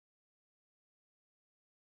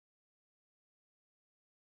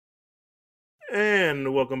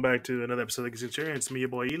And welcome back to another episode of Centurions. It's me, your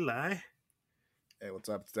boy Eli. Hey, what's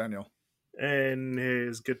up? It's Daniel. And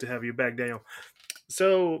it's good to have you back, Daniel.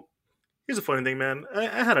 So, here's a funny thing, man. I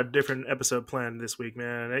had a different episode planned this week,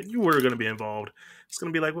 man. You were going to be involved. It's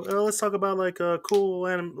going to be like, well, let's talk about like a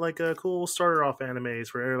cool starter off animes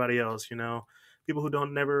for everybody else, people who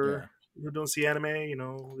Yeah. don't see anime,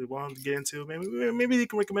 they want to get into. Maybe they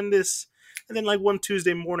can recommend this. And then like one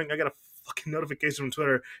Tuesday morning, I got a fucking notification from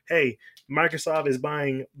Twitter. Hey, Microsoft is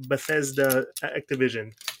buying Bethesda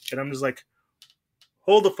Activision, and I'm just like,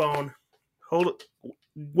 hold the phone, hold it.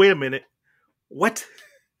 Wait a minute, what?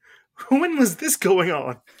 When was this going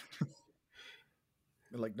on?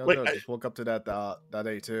 Like no Like, joke, just woke up to that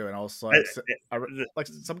day too, and I was I, like, like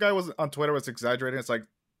some guy was on Twitter was exaggerating. It's like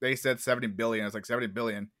they said 70 billion. It's like 70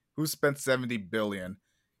 billion. Who spent 70 billion?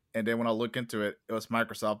 And then when I look into it, it was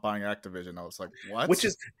Microsoft buying Activision. I was like, which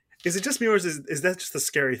what? is it just me, or is that just a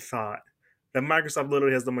scary thought that Microsoft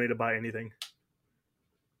literally has the money to buy anything?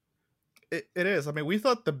 It is. I mean, we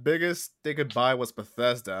thought the biggest they could buy was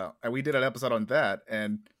Bethesda, and we did an episode on that.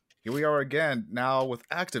 And here we are again now with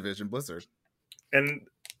Activision Blizzard. And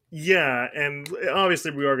yeah, and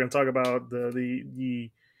obviously we are going to talk about the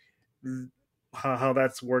how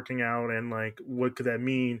that's working out, and like what could that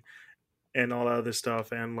mean, and all that other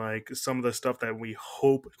stuff, and like some of the stuff that we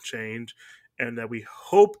hope change and that we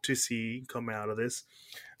hope to see come out of this.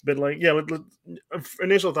 But like, yeah,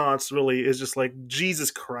 initial thoughts really is just like,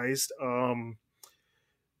 Jesus Christ. I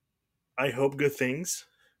hope good things.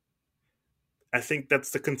 I think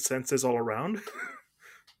that's the consensus all around.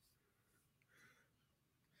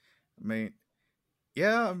 I mean,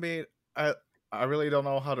 yeah, I mean, I I really don't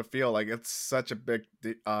know how to feel. Like it's such a big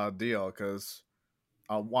deal because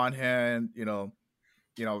on one hand,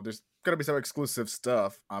 there's gonna be some exclusive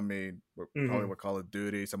stuff. I mean, probably Hmm. with Call of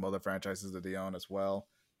Duty, some other franchises that they own as well.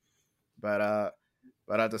 But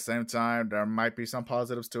at the same time, there might be some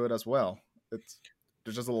positives to it as well. It's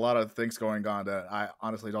There's just a lot of things going on that I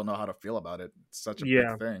honestly don't know how to feel about it. It's such a big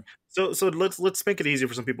Yeah. thing. So let's make it easier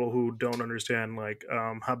for some people who don't understand like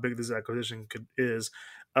how big this acquisition is.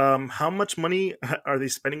 How much money are they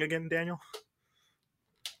spending again, Daniel?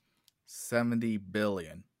 70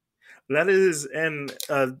 billion. That is, and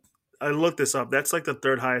I looked this up. That's like the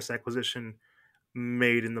third highest acquisition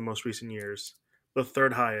made in the most recent years. The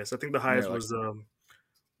third highest. I think the Yeah, highest like was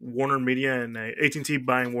Warner Media and AT&T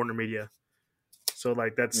buying Warner Media. So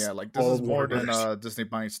like yeah, that's like this all is of Warner more than Brothers. Disney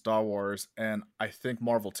buying Star Wars and I think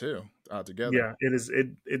Marvel too together. Yeah, it is.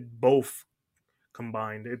 It both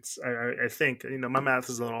combined. I think my math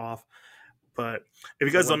is a little off, but if you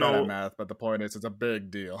So guys we're don't bad at know, math, but the point is, it's a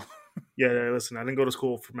big deal. yeah, listen, I didn't go to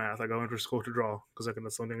school for math. I go into school to draw because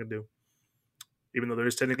that's something to do. Even though there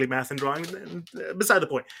is technically math and drawing, beside the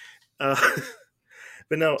point. Uh,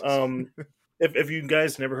 but no, if you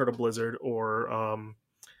guys never heard of Blizzard or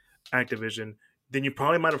Activision, then you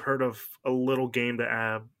probably might have heard of a little game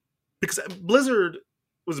that because Blizzard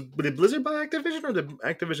did Blizzard buy Activision or did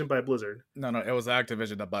Activision buy Blizzard? No, it was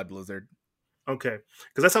Activision that bought Blizzard. Okay,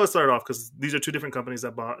 because that's how it started off. Because these are two different companies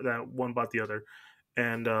that one bought the other.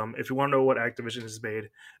 And if you want to know what Activision has made,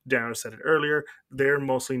 Darren said it earlier. They're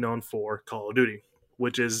mostly known for Call of Duty,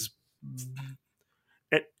 which is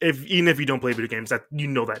if even if you don't play video games, that you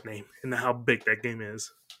know that name and how big that game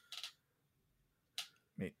is.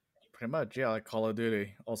 I mean, pretty much, yeah, like Call of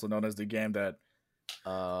Duty, also known as the game that,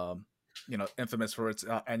 um, infamous for its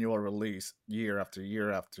annual release, year after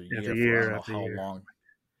year after After year for I don't year know after how year. long.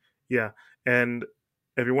 Yeah, and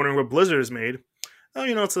if you're wondering what Blizzard has made, oh,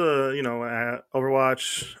 it's a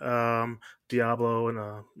Overwatch, Diablo, and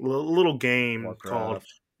a little game called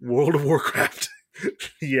Warcraft. World of Warcraft.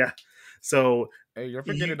 Yeah, so Hey, you're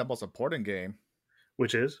forgetting you, the most important game,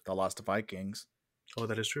 which is The Lost Vikings. oh,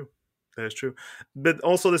 that is true, that is true. But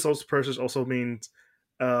also, this also process also means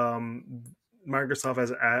um, Microsoft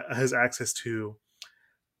has access to,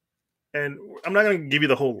 and I'm not going to give you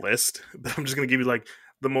the whole list, but I'm just going to give you like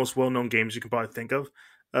the most well known games you can probably think of.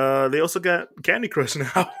 They also got Candy Crush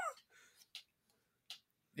now.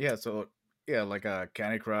 Yeah, so yeah, like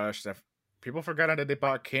Candy Crush. People forgot that they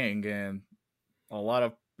bought King, and a lot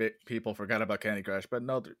of people forgot about Candy Crush. But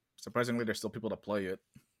no, surprisingly, there's still people that play it.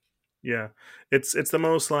 Yeah, it's the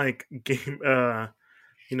most like game. I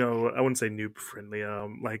wouldn't say noob friendly.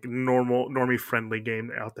 Like normie friendly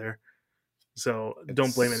game out there. So It's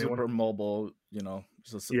don't blame anyone. super mobile,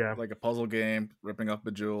 just Yeah, like a puzzle game, ripping off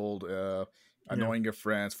Bejeweled, yeah, annoying your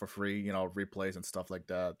friends for free, replays and stuff like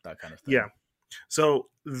that, that kind of yeah. thing. So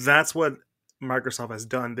that's what Microsoft has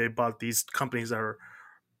done. They bought these companies that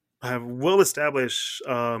have well established,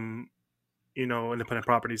 independent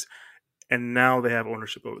properties, and now they have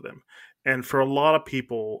ownership over them. And for a lot of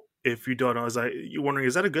people, if you don't know, you're wondering,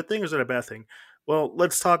 is that a good thing or is that a bad thing? Well,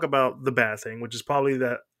 let's talk about the bad thing, which is probably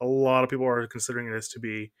that a lot of people are considering this to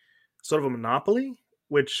be sort of a monopoly,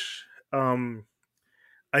 which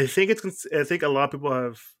I think a lot of people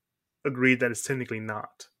have agreed that it's technically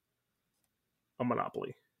not a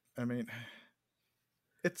monopoly. I mean,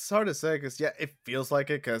 it's hard to say because yeah, it feels like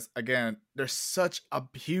it because again, there's such a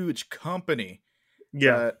huge company,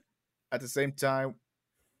 Yeah. but at the same time,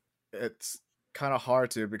 it's kind of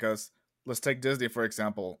hard to because let's take Disney for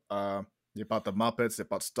example. They bought the Muppets, they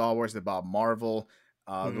bought Star Wars, they bought Marvel.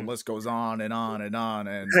 The Mhm. list goes on and on and on,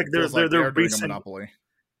 and Heck, it feels like they are doing a monopoly.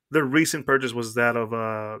 their recent purchase was that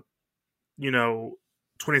of you know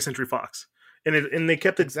 20th Century Fox, and they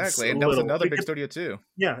kept it Exactly, and that was little. another big studio too.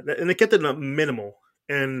 Yeah, and they kept it minimal,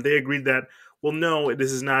 and they agreed that well, no,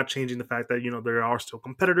 this is not changing the fact that there are still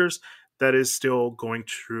competitors. That is still going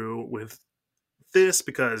true with this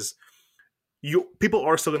because you people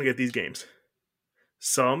are still going to get these games.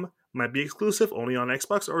 Some might be exclusive only on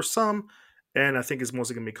Xbox, or some, and I think it's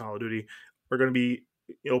mostly going to be Call of Duty, are going to be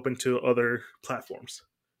open to other platforms.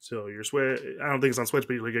 So your Switch, I don't think it's on Switch,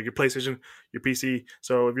 but you get your PlayStation, your PC.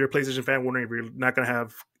 So if you're a PlayStation fan, wondering if you're not going to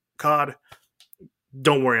have COD,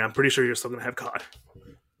 don't worry. I'm pretty sure you're still going to have COD.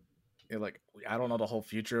 Yeah, like I don't know the whole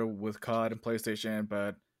future with COD and PlayStation,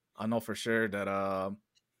 but I know for sure that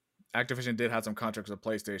Activision did have some contracts with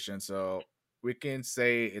PlayStation, so we can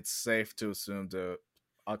say it's safe to assume the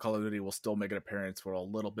Call of Duty will still make an appearance for a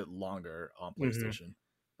little bit longer on Hmm. PlayStation.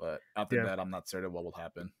 But after Yeah, that, I'm not certain what will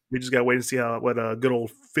happen. we just got to wait and see what good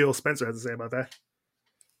old Phil Spencer has to say about that.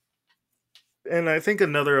 And I think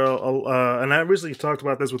and I recently talked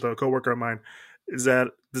about this with a coworker of mine, is that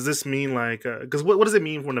does this mean like because what does it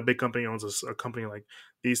mean when a big company owns a company like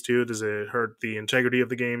these two? Does it hurt the integrity of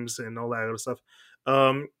the games and all that other stuff?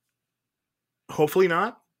 Um, Hopefully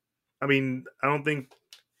not. I mean, I don't think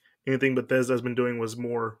anything Bethesda has been doing was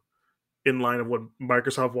more in line of what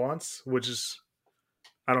Microsoft wants, which is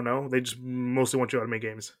I don't know. They just mostly want you to make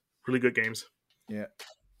games, really good games. Yeah,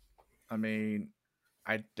 I mean,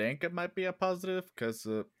 I think it might be a positive because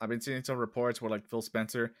I've been seeing some reports where like Phil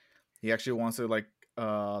Spencer, he actually wants to like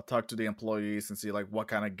talk to the employees and see like what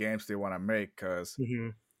kind of games they want to make. Because Hmm.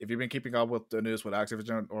 if you've been keeping up with the news with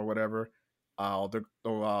Activision or whatever,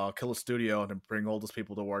 they'll kill a studio and then bring all those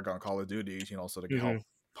people to work on Call of Duty, so they can help Hmm.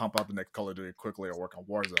 pump up the next Call of Duty quickly or work on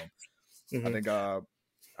Warzone. I Hmm. think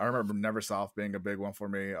I remember Neversoft being a big one for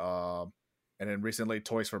me, and then recently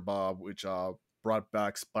Toys for Bob, which brought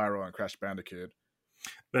back Spyro and Crash Bandicoot,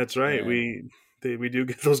 That's right. and We do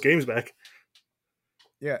get those games back.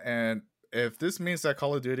 yeah, and if this means that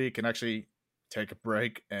Call of Duty can actually take a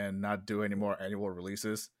break and not do any more annual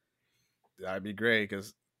releases, that'd be great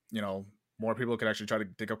because more people can actually try to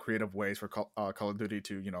think of creative ways for Call of Duty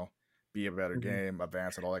to be a better Hmm. game,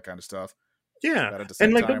 advance, and all that kind of stuff. Yeah, But at the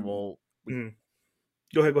and same like, time, mm.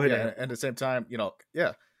 Go ahead, yeah, Daniel. and at the same time,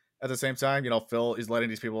 yeah, at the same time, Phil is letting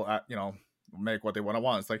these people, make what they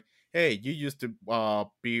want. It's like, hey, you used to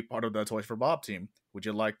be part of the Toys for Bob team. Would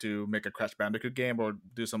you like to make a Crash Bandicoot game or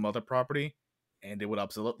do some other property? And they would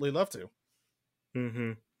absolutely love to.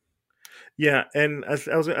 Hmm. Yeah, and as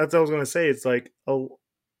I was going to say, it's like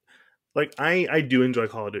like I do enjoy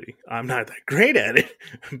Call of Duty. I'm not that great at it,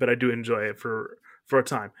 but I do enjoy it for a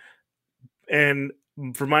time. And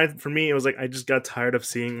for me, it was like I just got tired of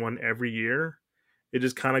seeing one every year. It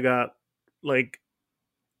just kind of got like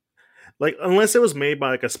unless it was made by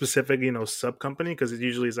like a specific sub company, because it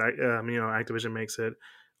usually is Activision makes it,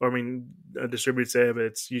 or I mean distributes it, but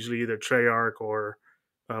it's usually either Treyarch or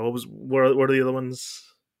what are the other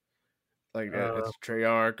ones? Like Uh, it's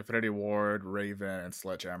Treyarch, Infinity Ward, Raven, and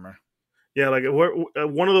Sledgehammer. yeah, like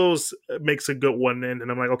one of those makes a good one, and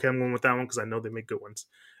I'm like, okay, I'm going with that one because I know they make good ones,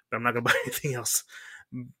 but I'm not gonna buy anything else.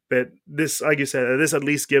 But this, like you said, this at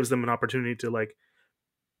least gives them an opportunity to like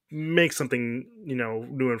make something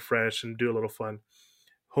new and fresh and do a little fun.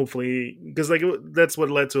 Hopefully, because that's what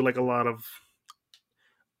led to like a lot of.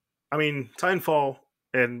 I mean, Titanfall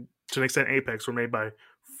and to an extent Apex were made by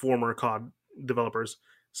former COD developers.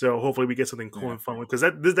 So hopefully we get something cool Yeah, and fun because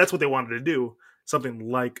that's what they wanted to do, something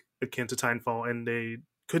like akin to Titanfall, and they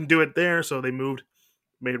couldn't do it there, so they moved,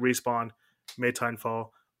 made Respawn, made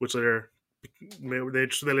Titanfall, which later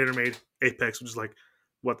they later made Apex, which is like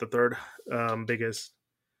what the third biggest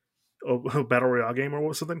battle royale game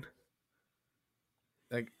or something.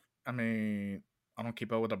 like I mean, I don't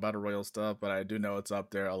keep up with the battle royale stuff, but I do know it's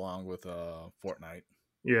up there along with Fortnite.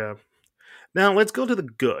 Yeah. Now let's go to the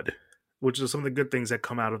good, which is some of the good things that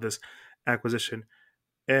come out of this acquisition.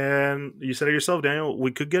 And you said it yourself, Daniel.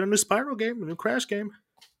 We could get a new Spyro game, a new Crash game.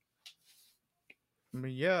 I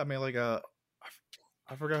mean, yeah, I mean, like, I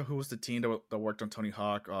forgot who was the team that worked on Tony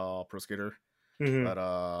Hawk, Pro Skater, Hmm. but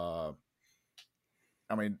I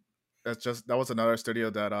mean, that was another studio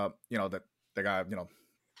that that they got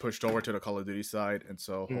pushed over to the Call of Duty side, and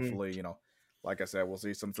so Hmm. hopefully like I said, we'll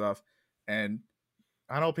see some stuff. And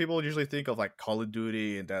I know people usually think of like Call of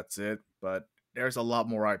Duty and that's it, but there's a lot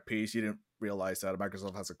more IPs you didn't realize that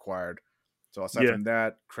Microsoft has acquired. So aside Yeah. from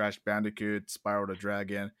that, Crash Bandicoot, Spyro the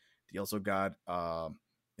Dragon, they also got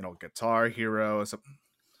Guitar Hero. So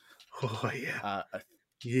Oh yeah. uh,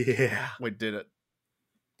 Yeah. we did it.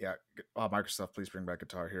 Yeah, Microsoft, please bring back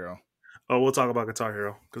Guitar Hero. Oh, we'll talk about Guitar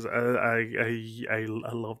Hero because I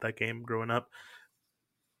love that game growing up.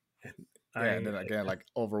 And Yeah, and I then again like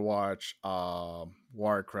Overwatch,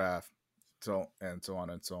 Warcraft, so on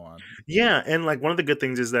and so on. Yeah, and like one of the good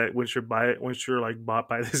things is that once you're like bought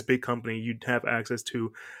by this big company, you'd have access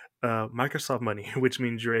to Microsoft money, which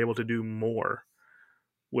means you're able to do more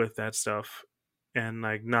with that stuff. And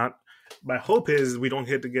like not my hope is we don't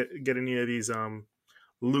hit to get any of these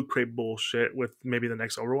loot crate bullshit with maybe the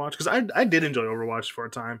next Overwatch because I did enjoy Overwatch for a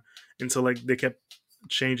time until like they kept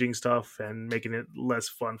changing stuff and making it less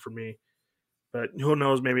fun for me. But who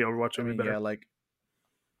knows? Maybe Overwatch I will be mean, better. yeah, like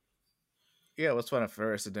yeah, it was fun at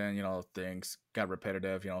first, and then things got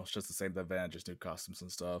repetitive. It's just the same event, just new costumes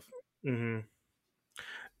and stuff. Hmm.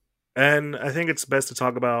 And I think it's best to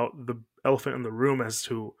talk about the elephant in the room as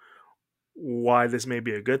to why this may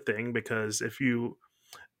be a good thing. Because if you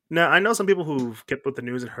now, I know some people who've kept with the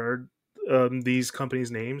news and heard these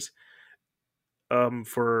companies' names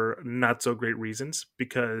for not so great reasons.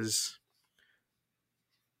 Because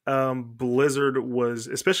Blizzard was,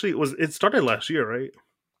 especially, it started last year, right?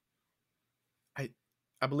 I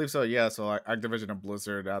I believe so. Yeah, so like Activision and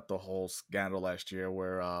Blizzard had the whole scandal last year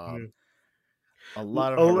where Mhm. a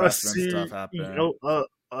lot of Oh, let's harassment see. stuff happened. Oh,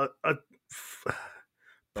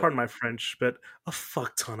 But pardon my French, but a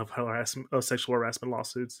fuck ton of harassment, of sexual harassment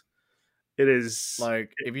lawsuits. It is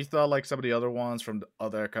like, if you thought like some of the other ones from the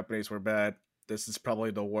other companies were bad, this is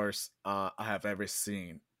probably the worst I have ever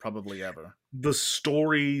seen, probably ever. the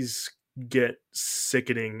stories get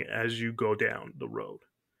sickening as you go down the road.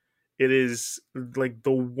 It is like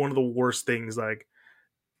the one of the worst things. Like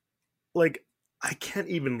I can't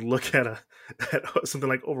even look at at something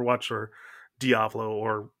like Overwatch or Diablo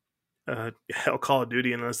or hell Call of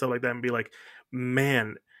Duty and stuff like that and be like,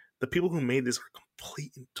 man, the people who made this are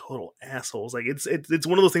complete and total assholes. Like it's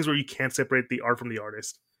one of those things where you can't separate the art from the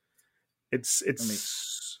artist. I mean,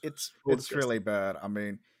 It's so it's disgusting. really bad. I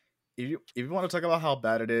mean, if you want to talk about how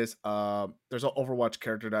bad it is, there's an Overwatch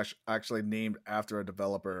character that's actually named after a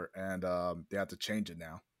developer, and they have to change it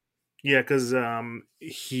now. Yeah, because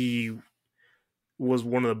he was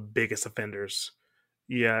one of the biggest offenders.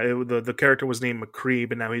 Yeah, the character was named McCree,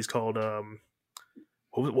 but now he's called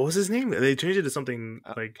what was his name? They changed it to something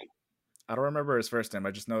I, like I don't remember his first name.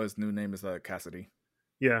 I just know his new name is Cassidy.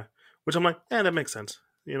 yeah, which I'm like, that makes sense.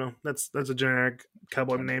 That's a generic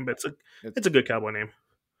cowboy I mean, name, but it it's a good cowboy name.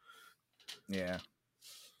 yeah,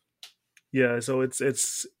 Yeah, so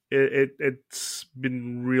it's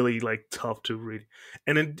been really like tough to read,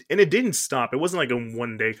 and it didn't stop. It wasn't like a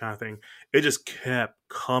one day kind of thing. It just kept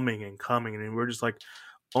coming and coming, and we're just like,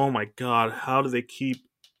 oh my god, how do they keep?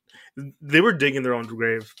 They were digging their own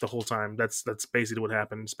grave the whole time. That's basically what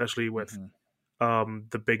happened, especially with hmm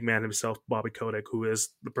the big man himself, Bobby Kotick, who is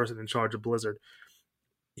the person in charge of Blizzard.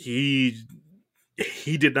 He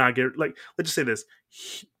he did not get like let's just say this: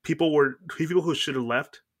 people who should have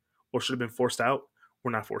left or should have been forced out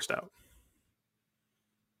were not forced out.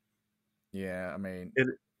 yeah. I mean, It,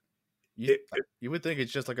 you it, it you would think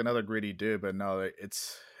it's just like another greedy dude, but no,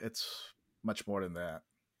 it's much more than that.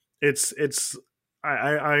 it's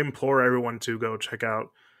I implore everyone to go check out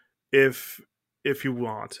if if you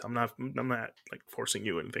want. I'm not like forcing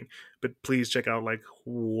you or anything, but please check out like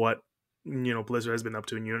what Blizzard has been up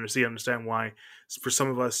to, and you understand why for some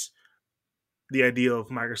of us the idea of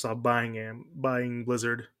Microsoft buying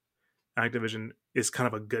Blizzard Activision is kind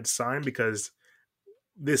of a good sign because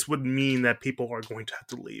this would mean that people are going to have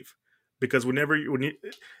to leave because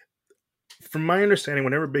from my understanding,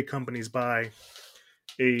 whenever big companies buy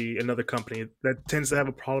a another company that tends to have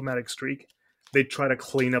a problematic streak, they try to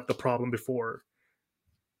clean up the problem before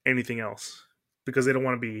anything else because they don't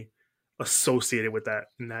want to be associated with that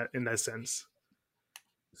in that sense.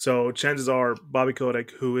 So chances are Bobby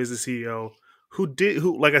Kotick, who is the CEO, who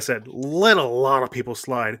like I said, let a lot of people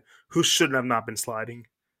slide who shouldn't have not been sliding.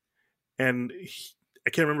 And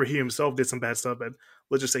I can't remember he himself did some bad stuff, but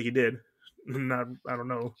let's just say he did. Not I don't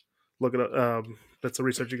know. Look it up. That's the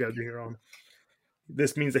research you got to do your own.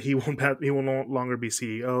 This means that he won't have, he will no longer be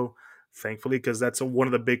CEO. thankfully, because that's one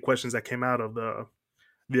of the big questions that came out of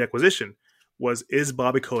the acquisition was, is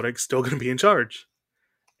Bobby Kotick still going to be in charge?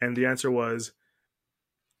 And the answer was,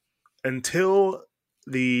 until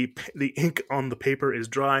the ink on the paper is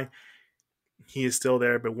dry, he is still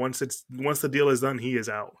there. But once the deal is done, he is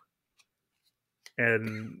out,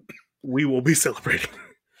 and we will be celebrating.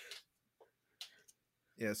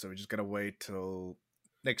 Yeah, so we just gotta wait till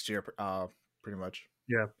next year, pretty much.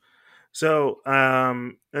 Yeah. So,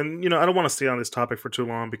 and I don't want to stay on this topic for too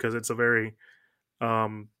long because it's a very,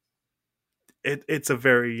 um, it's a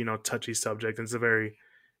very touchy subject. And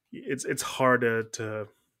it's hard to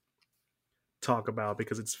talk about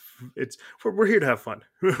because we're here to have fun.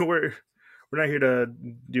 we're not here to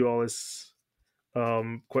do all this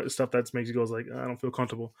stuff that makes you go like, I don't feel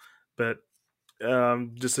comfortable. But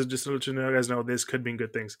just to let you guys know, this could mean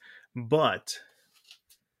good things, but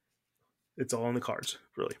it's all in the cards,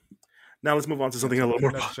 really. Now let's move on to something a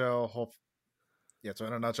little more. So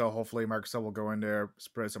in a nutshell, hopefully Microsoft will go in there,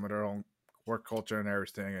 spread some of their own work culture and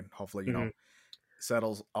everything, and hopefully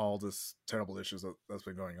settles all this terrible issues that's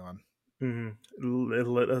been going on.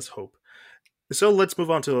 Let us hope. So let's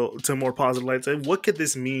move on to more positive lights. What could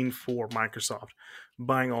this mean for Microsoft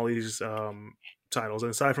buying all these titles?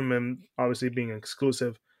 And aside from them obviously being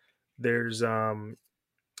exclusive, there's I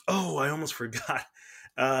almost forgot.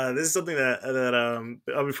 This is something that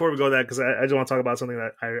before we go that, because I just want to talk about something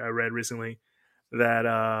that I read recently.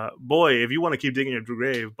 That boy, if you want to keep digging your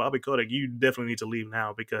grave, Bobby Kotick, you definitely need to leave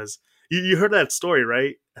now, because you heard that story,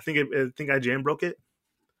 right? I think IGN broke it.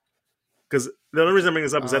 Because the only reason I'm bringing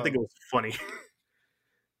this up is I think it was funny.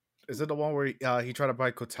 Is it the one where he tried to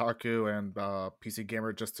buy Kotaku and PC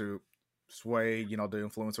Gamer just to sway, the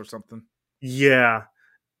influence or something? Yeah,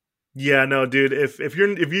 no, dude. If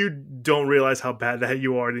you don't realize how bad that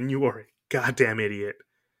you are, then you are a goddamn idiot.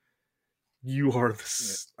 You are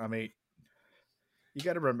this. I mean, you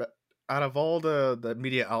got to remember, out of all the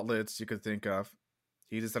media outlets you could think of,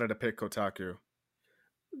 he decided to pick Kotaku.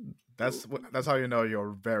 That's how you know you're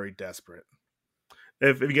very desperate.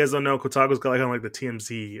 If you guys don't know, Kotaku's kind of like the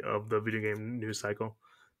TMZ of the video game news cycle.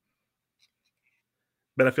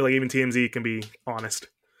 But I feel like even TMZ can be honest.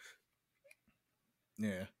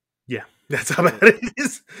 Yeah, that's how bad it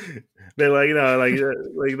is. They're like,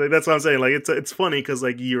 like that's what I'm saying. Like it's funny because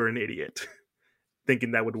like you're an idiot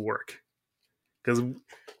thinking that would work. Because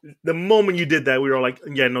the moment you did that, we were all like,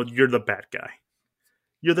 yeah, no, you're the bad guy.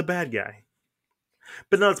 You're the bad guy.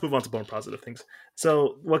 But now let's move on to more positive things.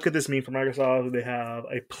 So what could this mean for Microsoft? They have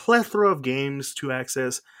a plethora of games to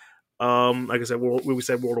access. Like I said, we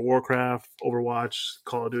said World of Warcraft, Overwatch,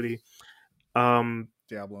 Call of Duty,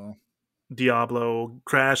 Diablo,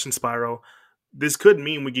 Crash, and Spyro. This could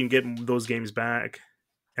mean we can get those games back.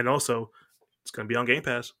 And also, it's going to be on Game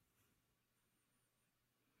Pass.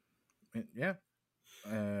 Yeah.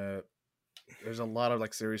 There's a lot of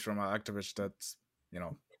like series from Activision that's,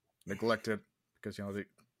 neglected because, they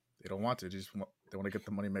don't want to. They want to get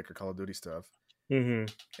the moneymaker Call of Duty stuff.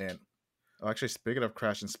 Mm-hmm. And actually, speaking of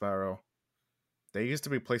Crash and Spyro, they used to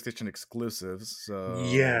be PlayStation exclusives. So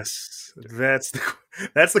yes, that's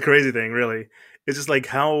the crazy thing. Really, it's just like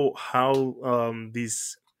how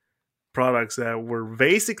these products that were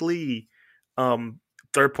basically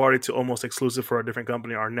third party to almost exclusive for a different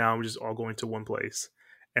company are now just all going to one place,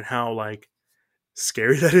 and how like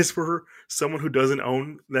scary that is for someone who doesn't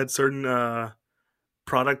own that certain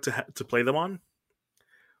product to play them on.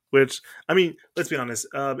 Which, I mean, let's be honest.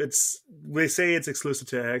 They say it's exclusive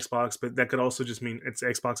to Xbox, but that could also just mean it's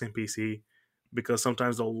Xbox and PC, because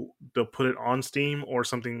sometimes they'll put it on Steam or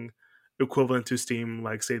something equivalent to Steam,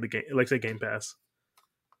 like say Game Pass.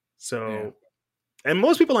 So, and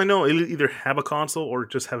most people I know either have a console or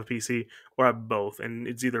just have a PC or have both, and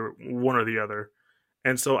it's either one or the other.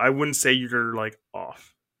 And so I wouldn't say you're like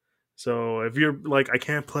off. So if you're like, I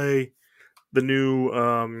can't play the new,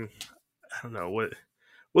 I don't know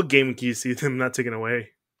what game can you see them not taking away?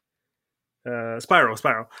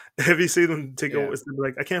 Spyro. If you see them take away,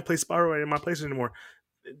 like, I can't play Spyro in my place anymore.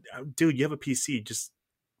 Dude, you have a PC. Just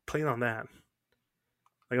play it on that.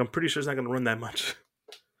 Like, I'm pretty sure it's not going to run that much.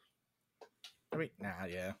 I mean, nah,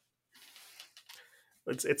 yeah.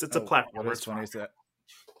 It's a platform. What's funny is that,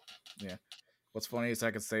 what's funny is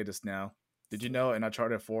I can say this now. Did you know in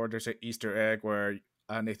Uncharted 4 there's an Easter egg where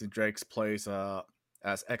Nathan Drake plays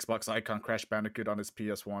as Xbox icon Crash Bandicoot on his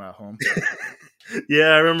PS1 at home? Yeah,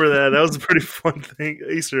 I remember that. That was a pretty fun thing,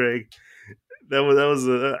 Easter egg. That was.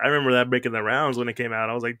 I remember that making the rounds when it came out.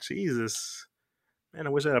 I was like, Jesus, man, I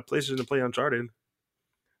wish I had a PlayStation to play Uncharted.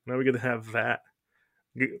 Now we get to have that.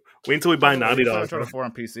 Wait until we buy Naughty Dog. Uncharted 4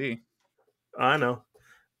 on PC. I know.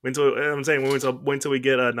 Wait until I'm saying wait until we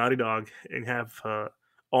get a Naughty Dog and have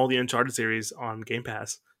all the Uncharted series on Game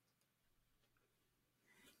Pass.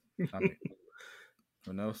 I mean,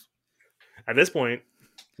 who knows? At this point,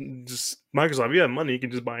 just Microsoft. If you have money, you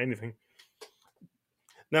can just buy anything.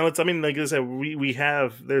 Now it's. I mean, like I said, we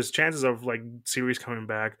have. There's chances of like series coming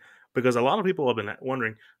back because a lot of people have been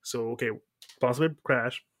wondering. So okay, possibly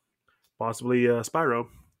Crash, possibly Spyro,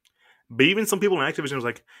 but even some people in Activision was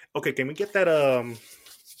like, okay, can we get that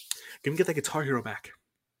Guitar Hero back?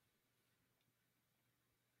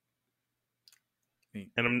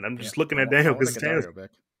 And I'm Yeah, just looking at I Daniel want to because get Dario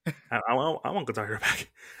back. I want Guitar Hero back.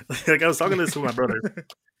 Like I was talking this with my brother.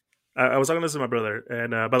 I was talking this with my brother,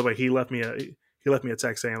 and by the way, he left me a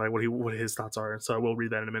text saying like what his thoughts are. So I will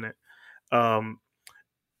read that in a minute. Um,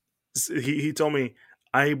 he told me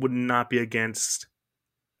I would not be against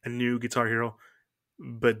a new Guitar Hero,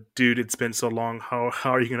 but dude, it's been so long. How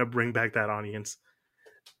are you gonna bring back that audience?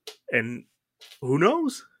 And who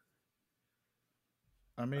knows?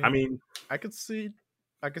 I I mean, mean, I could see,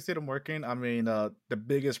 I could see them working. I mean, the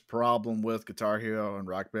biggest problem with Guitar Hero and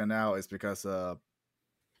Rock Band now is because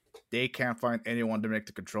they can't find anyone to make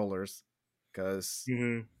the controllers. Because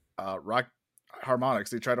mhm. Rock Harmonix,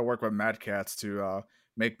 they try to work with Mad Cats to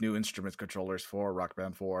make new instruments controllers for Rock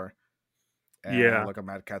Band 4, and Yeah, look at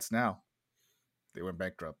Mad Cats now. They went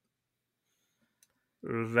bankrupt,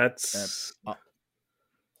 and that's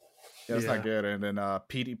yeah, that's not yeah. good. And then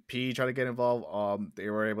PDP tried to get involved. They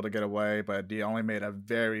were able to get away, but they only made a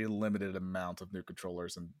very limited amount of new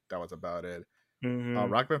controllers, and that was about it. Hmm.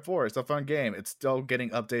 Rock Band 4, it's a fun game. It's still getting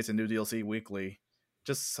updates and new DLC weekly.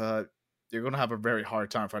 Just you're gonna have a very hard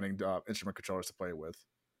time finding instrument controllers to play with.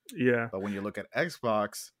 Yeah. But when you look at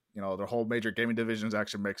Xbox, their whole major gaming divisions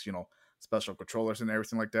actually makes special controllers and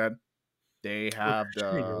everything like that. They Oh, have shit,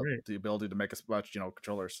 you're right. the ability to make as much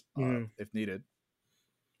controllers Mhm. if needed.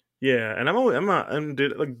 Yeah, and I'm not, and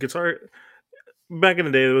dude, like guitar. Back in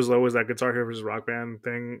the day, there was always that Guitar Hero versus Rock Band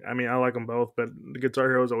thing. I mean, I like them both, but the Guitar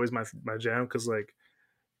Hero is always my jam because like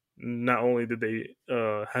not only did they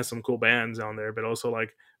have some cool bands on there, but also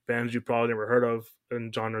like bands you probably never heard of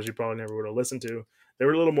and genres you probably never would have listened to. They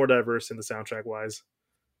were a little more diverse in the soundtrack wise.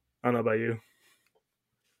 I don't know about you.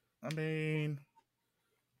 I mean,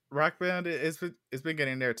 Rock Band it's been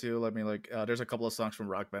getting there too. I mean, like there's a couple of songs from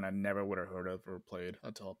Rock Band I never would have heard of or played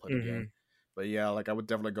until I played the Hmm. game. But yeah, like I would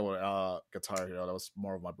definitely go with Guitar Hero. That was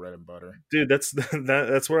more of my bread and butter. Dude, that's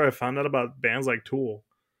that's where I found out about bands like Tool.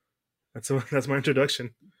 That's my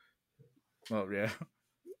introduction. Oh yeah,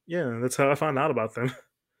 Yeah, that's how I found out about them.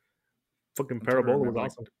 Fucking I'm trying to Parabola was remember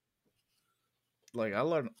awesome. like I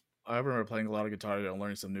learned. I remember playing a lot of Guitar Hero and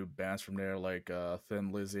learning some new bands from there, like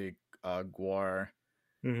Thin Lizzy, Guar.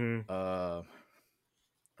 Hmm. Let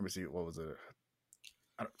me see, what was it?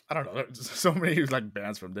 I don't know. There's so many like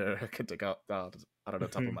bands from there. I can take out of the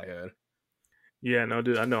top of my head. Yeah, no,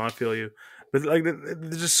 dude, I know, I feel you, but like,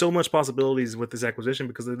 there's just so much possibilities with this acquisition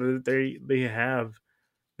because they have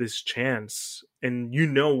this chance, and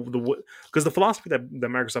because the philosophy that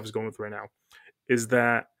Microsoft is going through right now is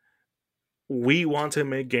that we want to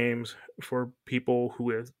make games for people who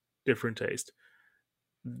have different taste.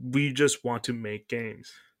 We just want to make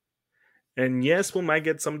games, and yes, we might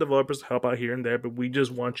get some developers to help out here and there, but we just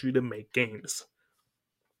want you to make games.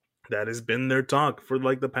 That has been their talk for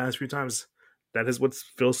like the past few times. That is what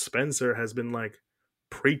Phil Spencer has been like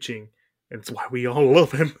preaching. It's why we all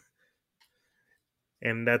love him.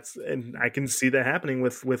 And I can see that happening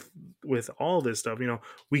with all this stuff.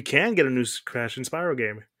 We can get a new Crash and Spyro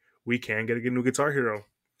game. We can get a new Guitar Hero.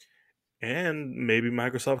 And maybe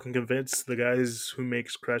Microsoft can convince the guys who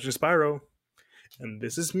makes Crash and Spyro, and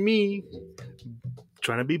this is me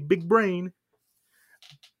trying to be big brain,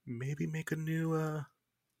 maybe make a new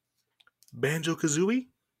Banjo Kazooie.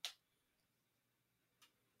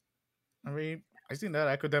 I mean, I seen that.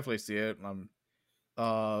 I could definitely see it.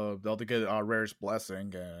 They'll get Rare's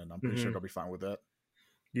blessing, and I'm pretty sure Hmm. they'll be fine with that.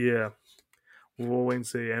 Yeah, we'll wait and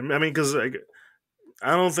see. And I mean, because like,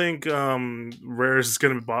 I don't think Rare's is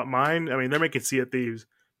going to bought mine. I mean, they're making Sea of Thieves,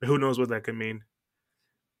 but who knows what that could mean?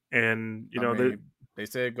 And I mean, they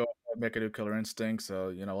say go ahead and make a new Killer Instinct, so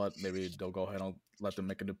you know what? Maybe they'll go ahead and let them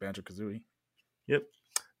make a new Banjo Kazooie. yep.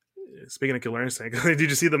 Speaking of Killer Instinct, did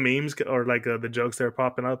you see the memes or like the jokes that are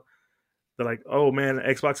popping up? They're like, "Oh man,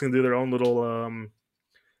 Xbox can do their own little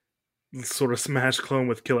sort of Smash clone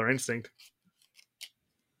with Killer Instinct."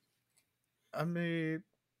 I mean,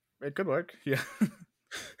 it could work, yeah.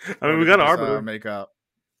 I Or mean, we they got could just Arbiter. make a.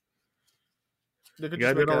 They could You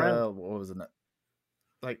just got make General Ram. a what was it?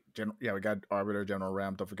 Like yeah, we got Arbiter, General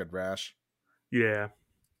Ram. Don't forget Rash. Yeah.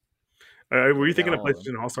 Yeah, Were you we got thinking of all of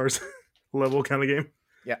them. PlayStation All Stars level kind of game?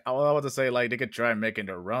 Yeah, I was to say like they could try making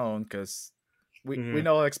their own because we Hmm.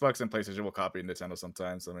 know Xbox and PlayStation will copy Nintendo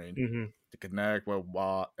sometimes. I mean, Hmm. the Kinect,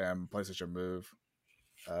 will and PlayStation Move,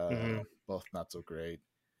 Hmm. both not so great.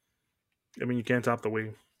 I mean, you can't top the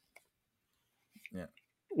Wii. Yeah.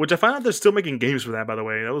 Which I find out they're still making games for that. By the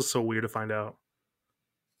way, that was so weird to find out.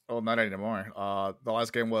 Oh, not anymore. The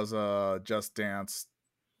last game was Just Dance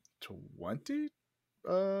 20,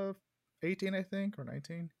 uh, 18, I think, or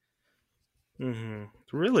 19.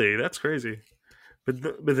 Really, that's crazy. But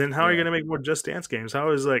then how are you Yeah, gonna make more Just Dance games?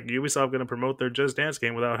 How is like Ubisoft gonna promote their Just Dance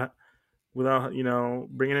game without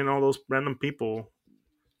bringing in all those random people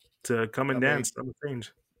to come I and mean dance on the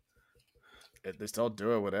stage? they still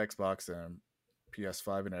do it with Xbox and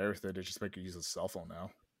PS5 and everything. They just make you use a cell phone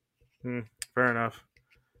now. Hmm, fair enough.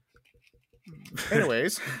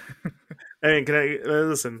 Anyways, I mean, can I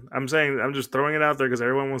listen? I'm just throwing it out there because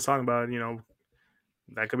everyone was talking about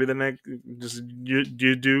that could be the next. Just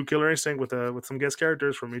you do Killer Instinct with some guest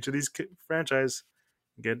characters from each of these franchise.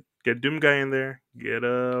 Get Doom guy in there. Get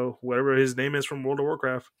whatever his name is from World of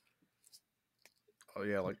Warcraft. oh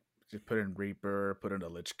yeah, like just put in Reaper, put in the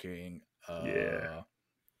Lich King, Yeah.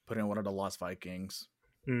 put in one of the Lost Vikings.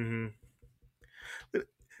 Hmm.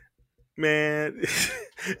 Man,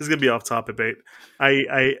 it's gonna be off topic, but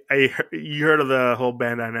you heard of the whole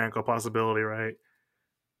Bandai Namco possibility, right?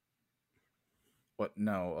 What?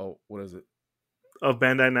 No. Oh, what is it? Of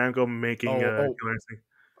Bandai Namco making Oh, oh, Killer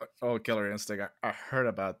Instinct. Killer Instinct. I heard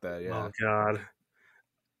about that. Oh Yeah. God,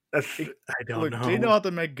 It, I don't look, they know. know how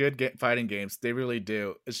to make good fighting games. They really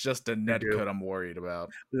do. It's just the They net do. code I'm worried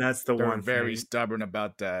about. That's the They're one very thing. stubborn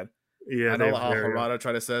about that. Yeah, I they know how very. Harada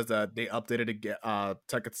tried to says that they updated to get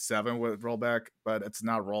Tekken 7 with rollback, but it's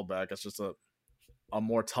not rollback. It's just a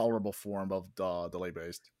more tolerable form of delay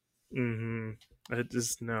based. Mm-hmm. I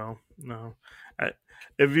just no. I,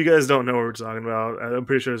 if you guys don't know what we're talking about, I'm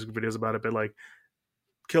pretty sure there's videos about it. But like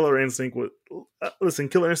Killer Instinct, listen,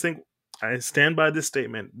 Killer Instinct. I stand by this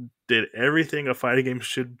statement. Did everything a fighting game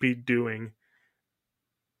should be doing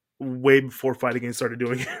way before fighting games started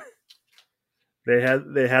doing it. They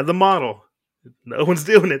had the model. No one's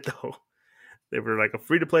doing it though. They were like a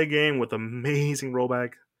free to play game with amazing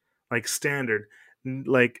rollback, like standard,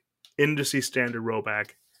 like industry standard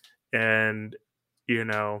rollback, and you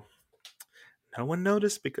know no one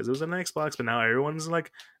noticed because it was an Xbox. But now everyone's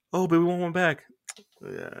like, "Oh, but we want one back."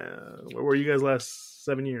 Where were you guys last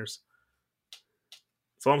 7 years?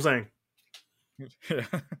 That's all I'm saying. Yeah.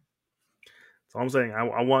 That's all I'm saying.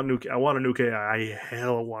 I want new. I want a new KI. I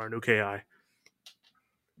hell want a new KI.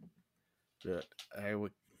 But I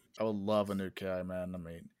would love a new KI, man. I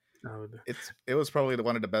mean, I would, it was probably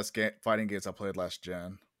one of the best fighting games I played last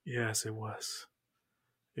gen. yes, it was.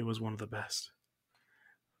 It was one of the best.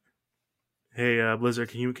 Hey, Blizzard,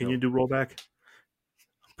 can you No, do rollback?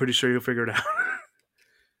 Pretty sure you'll figure it out.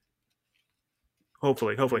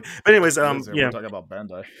 Hopefully. But anyways, Blizzard. We're yeah, talking about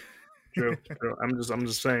Bandai. true, true. I'm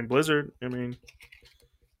just saying, Blizzard. I mean,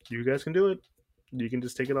 you guys can do it. You can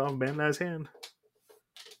just take it off Bandai's hand.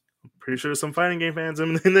 Pretty sure there's some fighting game fans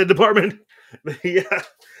in the department. But yeah,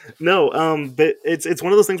 no, but it's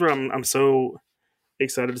one of those things where I'm so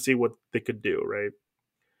excited to see what they could do, right?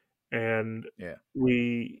 And Yeah.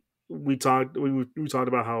 we talked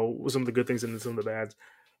about how some of the good things and some of the bads.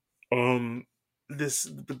 Um, but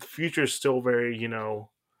the future is still very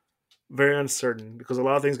very uncertain because a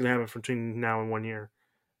lot of things can happen between now and 1 year.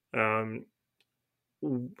 Um,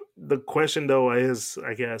 the question though is,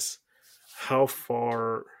 I guess, how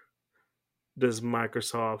far does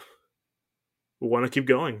Microsoft want to keep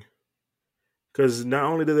going? Because not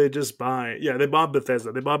only did they just buy, yeah, they bought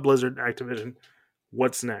Bethesda, they bought Blizzard, Activision.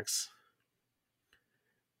 What's next?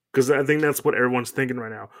 Because I think that's what everyone's thinking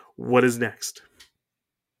right now. What is next?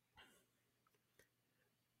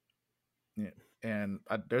 Yeah. And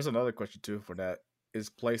there's another question too for that. Is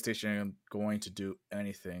PlayStation going to do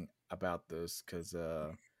anything about this? Because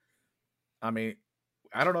I mean,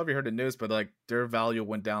 I don't know if you heard the news, but like their value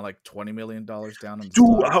went down like $20 million down on the Dude,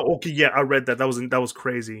 stock. okay, yeah, I read that. That was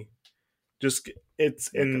crazy. Just it's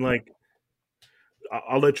Yeah, in like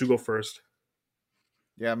I'll let you go first.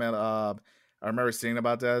 yeah, man. I remember seeing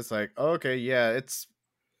about that. It's like, okay, yeah, it's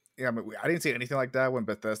yeah. I mean, I didn't see anything like that when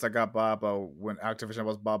Bethesda got bought, but when Activision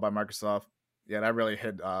was bought by Microsoft, yeah, that really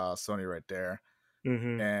hit Sony right there.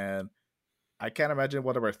 Mm-hmm. And I can't imagine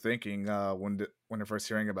what they were thinking when they're first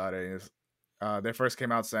hearing about it. Is they first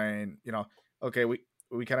came out saying, okay, we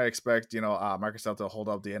kind of expect Microsoft to hold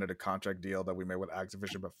up the end of the contract deal that we made with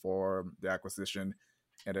Activision before the acquisition,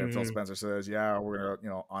 and then Phil Mm-hmm. Spencer says, yeah, we're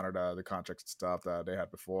gonna honor the contracts and stuff that they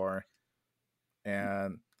had before,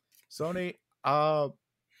 and Sony, I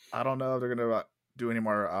don't know if they're gonna do any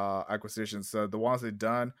more acquisitions. So the ones they've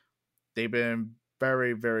done, they've been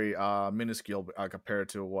very, very minuscule compared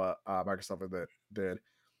to what Microsoft did.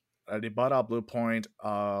 They bought out Blue Point,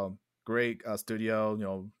 great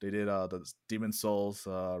studio. They did the Demon Souls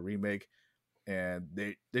remake, and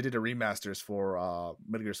they did the remasters for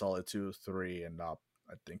Metal Gear Solid 2, 3, and I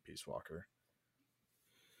think Peace Walker.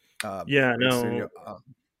 Yeah, Great no. studio,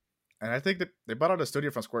 and I think that they bought out a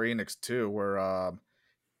studio from Square Enix too, where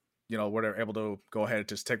they're able to go ahead and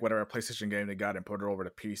just take whatever PlayStation game they got and put it over to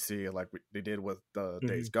PC, like they did with the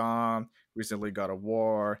Days Mhm. Gone, recently God of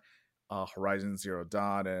War, Horizon Zero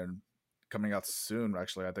Dawn, and coming out soon,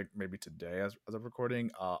 actually, I think maybe today as of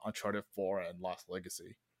recording, Uncharted 4 and Lost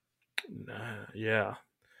Legacy. Yeah,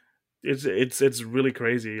 it's really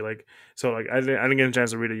crazy. Like, so like I didn't get a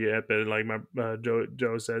chance to read it yet, but like my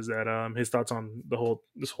Joe says that his thoughts on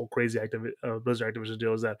this whole crazy Blizzard Activision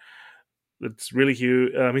deal is that it's really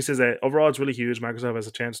huge. He says that overall it's really huge. Microsoft has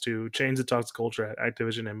a chance to change the toxic culture at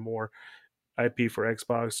Activision and more IP for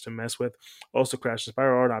Xbox to mess with. Also, Crash and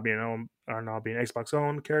Spyro are not being Xbox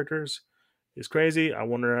owned characters. Is crazy. I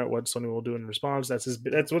wonder what Sony will do in response. That's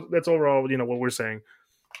overall what we're saying.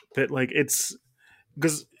 That like it's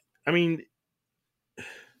because I mean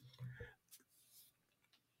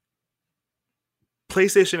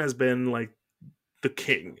PlayStation has been like the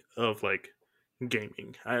king of like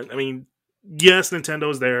gaming. I mean, yes,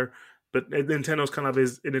 Nintendo's there, but Nintendo's kind of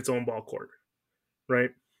is in its own ball court,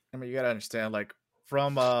 right? I mean, you gotta understand, like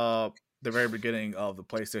from the very beginning of the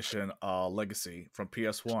PlayStation legacy from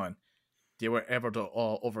PS1, they were able to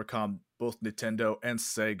overcome both Nintendo and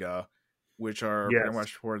Sega, which are pretty Yes.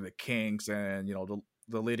 much were the kings and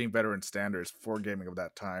the leading veteran standards for gaming of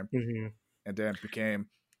that time, Hmm. and then became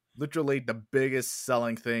literally the biggest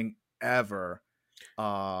selling thing ever with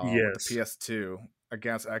the Yes. PS2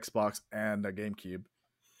 against Xbox and the GameCube.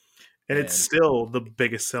 And it's And still the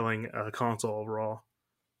biggest selling console overall.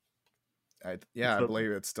 I So,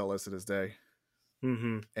 believe it still is to this day.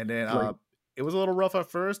 hmm And then like, it was a little rough at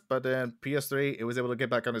first, but then PS3 it was able to get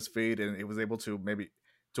back on its feet, and it was able to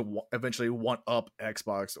eventually one up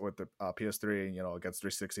Xbox with the PS3, against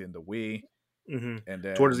 360 and the Wii, hmm and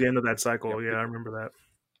towards then the end of that yeah, cycle, yeah, I remember that.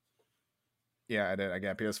 yeah, and then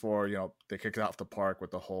again PS4, they kicked it off the park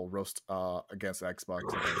with the whole roast against Xbox.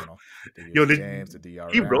 Again, they Yo, use games, the he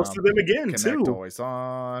DRM, roasted them again Connect too. always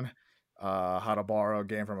on, how to borrow a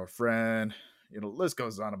game from a friend. List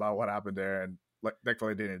goes on about what happened there, and like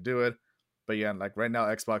thankfully they didn't do it. But yeah, like right now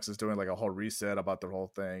Xbox is doing like a whole reset about the whole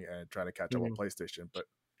thing and trying to catch up with Mhm. PlayStation. But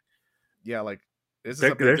yeah, like this is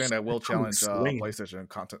They're, a big they're, thing that they're will coming challenge swinging. PlayStation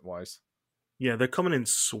content wise. Yeah, they're coming in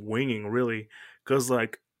swinging really, because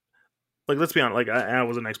like let's be honest, like I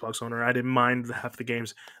was an Xbox owner. I didn't mind half the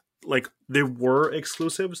games. Like there were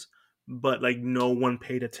exclusives, but like no one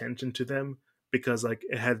paid attention to them because like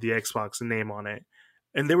it had the Xbox name on it,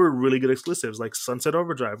 and they were really good exclusives. Like Sunset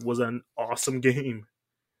Overdrive was an awesome game,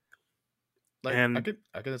 Like and I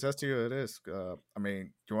can attest to you it is. I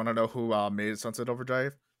mean, you want to know who made Sunset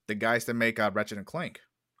Overdrive? The guys that make Ratchet and Clank.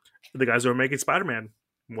 the guys that were making Spider Man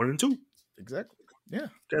 1 and 2. Exactly. Yeah.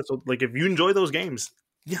 Yeah, so like if you enjoy those games,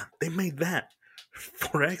 yeah, they made that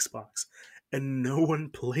for Xbox, and no one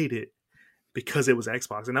played it because it was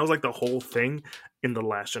Xbox, and that was like the whole thing in the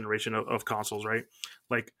last generation of consoles, right?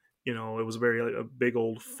 Like it was very like a big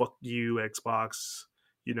old fuck you Xbox,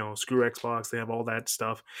 screw Xbox. They have all that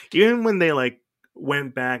stuff. Even when they like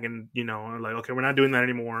went back and are like, okay, we're not doing that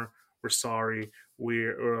anymore. We're sorry.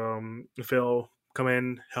 We're Phil, come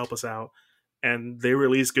in, help us out, and they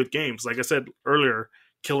released good games. Like I said earlier,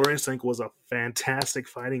 Killer Instinct was a fantastic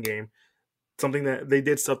fighting game, something that they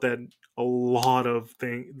did stuff that I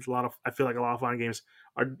feel like a lot of fighting games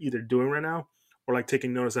are either doing right now or like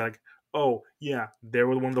taking notice that like, oh yeah, they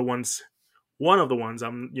were one of the ones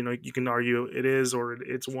you can argue it is or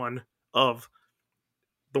it's one of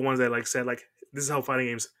the ones that like said like this is how fighting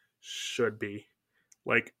games should be.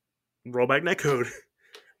 Like rollback netcode,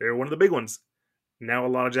 they're one of the big ones. Now a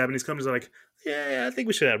lot of Japanese companies are like, yeah, I think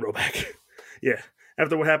we should have rollback. Yeah,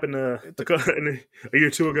 after what happened It a, took a year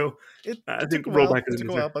or two ago, I it took think a while. rollback It is in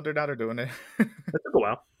took a the. while, but they're now they're doing it. That took a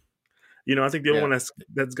while. I think the only Yeah. one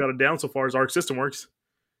that's got it down so far is Arc System Works,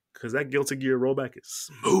 because that Guilty Gear rollback is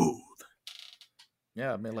smooth.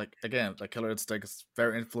 Yeah, I mean, like again, like Killer Instinct is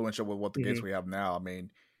very influential with what the games Hmm. we have now. I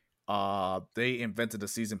mean, they invented the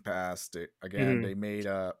season pass. Hmm. They made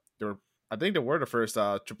they were I think they were the first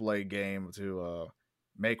AAA game to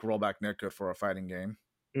make rollback netcode for a fighting game.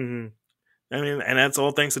 Hmm. I mean, and that's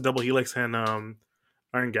all thanks to Double Helix and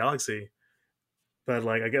Iron Galaxy. But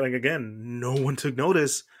again, no one took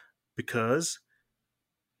notice because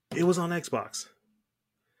it was on Xbox.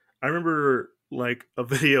 I remember like a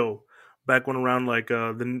video back when around like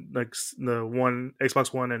the one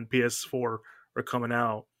Xbox One and PS4 are coming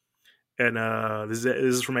out, and this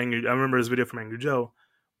is from Angry. I remember this video from Angry Joe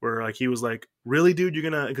where like he was like, "Really, dude, you're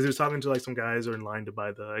gonna?" Because he was talking to like some guys who are in line to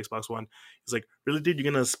buy the Xbox One. He's like, "Really, dude,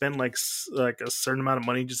 you're gonna spend like a certain amount of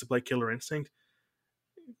money just to play Killer Instinct?"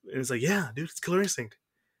 And it's like, "Yeah, dude, it's Killer Instinct."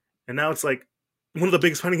 And now it's like one of the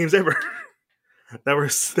biggest fighting games ever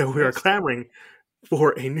that we are Yes, clamoring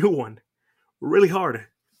for a new one, really hard.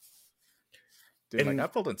 dude. Like I And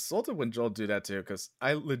felt insulted when Joel did that too, because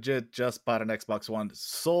I legit just bought an Xbox One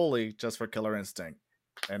solely just for Killer Instinct,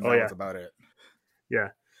 and oh that yeah, was about it. yeah,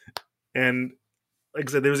 and like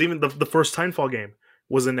I said, there was even the first Timefall game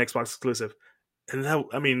was an Xbox exclusive, and that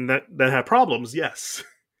I mean that had problems, yes,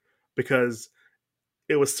 because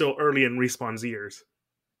it was still early in Respawn's years,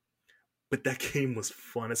 but that game was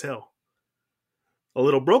fun as hell. A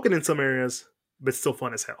little broken in some areas, but still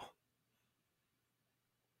fun as hell.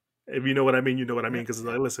 If you know what I mean, you know what I mean. Yeah, Because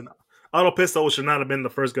like, listen, auto pistol should not have been the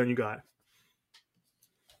first gun you got.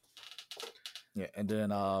 yeah, and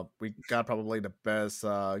then we got probably the best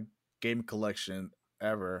game collection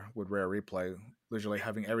ever with Rare Replay, literally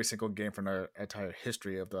having every single game from the entire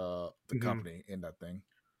history of the Hmm. company in that thing.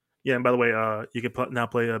 Yeah, and by the way, you can now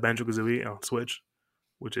play Banjo Kazooie on Switch,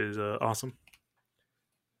 which is awesome.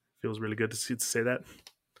 Feels really good to say that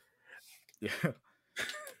Yeah,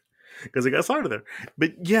 because it got started there.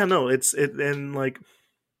 But yeah, no, it's it and like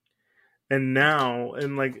and now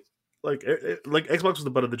and like Xbox was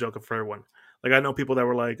the butt of the joke for everyone. Like I know people that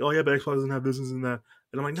were like, "Oh yeah, but Xbox doesn't have this and that,"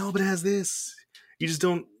 and I'm like, "No, but it has this. You just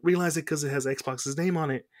don't realize it because it has Xbox's name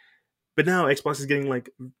on it." But now Xbox is getting like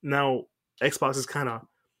now Xbox is kind of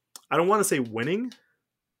I don't want to say winning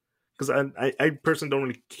because I personally don't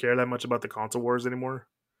really care that much about the console wars anymore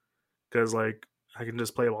because like I can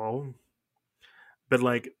just play them all. But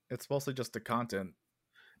like it's mostly just the content.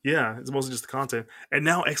 yeah, it's mostly just the content. And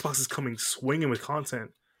now Xbox is coming swinging with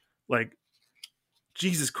content. Like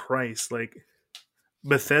Jesus Christ, like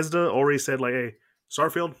Bethesda already said like, hey,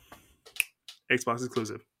 Starfield, Xbox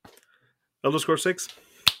exclusive. Elder Scrolls 6,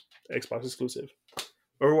 Xbox exclusive.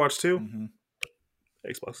 Overwatch 2, Mm-hmm.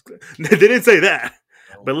 Xbox exclusive. They didn't say that,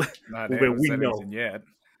 Oh, but, no, they but haven't we said know. anything yet.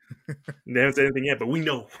 They haven't said anything yet, but we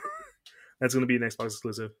know that's going to be an Xbox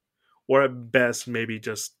exclusive. Or at best, maybe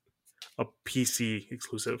just a PC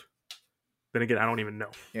exclusive. Then again, I don't even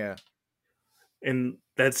know. Yeah, And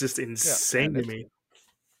that's just yeah, insane and to it's me.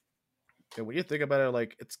 yeah, when you think about it,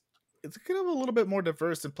 like it's kind of a little bit more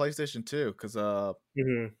diverse than PlayStation 2, because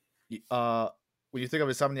Hmm. when you think of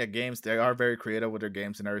Insomniac Games, they are very creative with their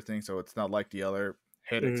games and everything, so it's not like the other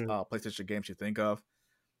hit Hmm. PlayStation games you think of.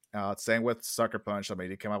 Same with Sucker Punch. I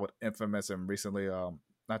mean, he came out with Infamous and recently,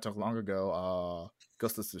 not too long ago,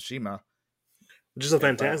 Ghost of Tsushima. Which is a Yeah,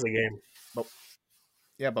 but fantastic game. but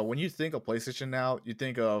yeah, but when you think of PlayStation now, you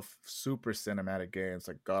think of super cinematic games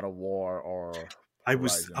like God of War or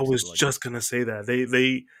Horizon I or was something like that. just gonna say that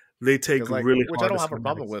they take Because like, really which I hard to don't have a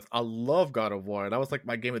problem cinematics. with. I love God of War. That was like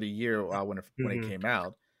my game of the year when it Hmm. came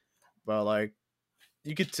out. But like,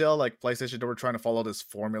 you could tell like PlayStation, they were trying to follow this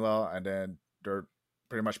formula, and then they're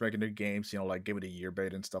pretty much making new games, like Game of the Year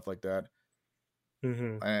bait and stuff like that.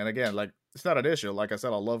 Hmm. And again, like, it's not an issue. Like I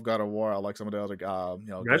said, I love God of War. I like some of the other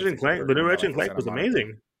Ratchet games and that Clank, are the new coming out, Ratchet like and for Clank Santa was Monica.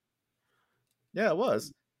 amazing. Yeah, it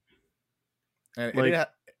was, and Like,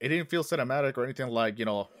 it didn't feel cinematic or anything like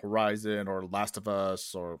Horizon or Last of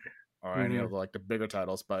Us or any hmm of like the bigger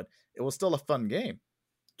titles, but it was still a fun game.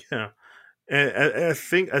 yeah, and I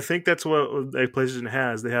think that's what like, PlayStation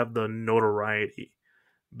has. They have the notoriety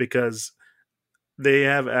because they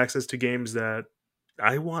have access to games that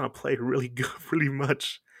I want to play really good, really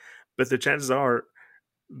much. But the chances are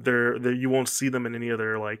they're you won't see them in any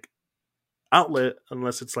other like outlet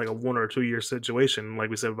unless it's like a 1 or 2 year situation, like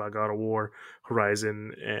we said about God of War,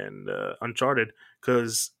 Horizon, and Uncharted,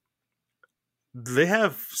 because they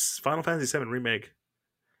have Final Fantasy VII remake.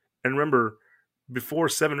 And remember, before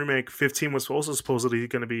 7 remake, 15 was also supposedly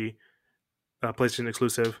going to be PlayStation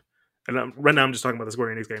exclusive. And right now, I'm just talking about the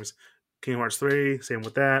Square Enix games. Kingdom Hearts 3, same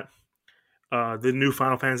with that. The new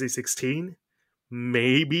Final Fantasy 16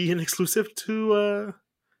 may be an exclusive to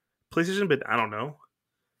PlayStation, but I don't know.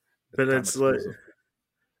 It's But time it's like exclusive.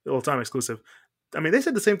 all time exclusive. I mean, they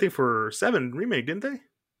said the same thing for 7 remake, didn't they?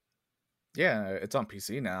 Yeah, it's on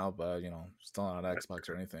PC now, but still not on Xbox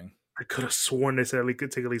or anything. I could have sworn they said it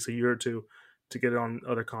could take at least a year or two to get it on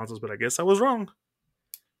other consoles, but I guess I was wrong.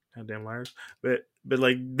 Goddamn liars! But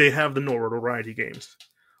like they have the notoriety games.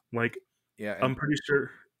 Like Yeah, and I'm pretty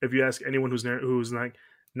sure if you ask anyone who's like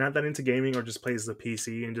not that into gaming or just plays the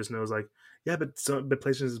PC and just knows like yeah, but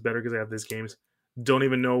PlayStation is better because they have these games. don't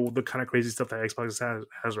even know the kind of crazy stuff that Xbox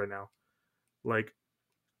has right now. Like,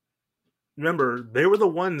 remember, they were the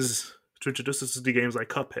ones to introduce us to games like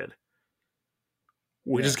Cuphead.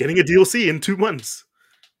 We're Yeah. just getting a DLC in 2 months.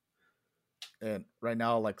 And right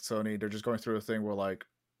now, like Sony, they're just going through a thing where like,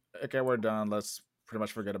 okay, we're done. Let's pretty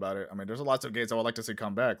much forget about it. I mean, there's lots of games I would like to see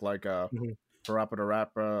come back, like Mm-hmm. Parappa the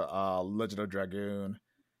Rapper, Legend of Dragoon,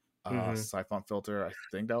 Mm-hmm. Siphon Filter. I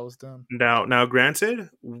think that was done. Now, granted,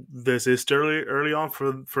 this is still early on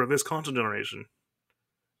for this console generation.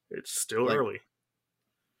 It's still Like, early.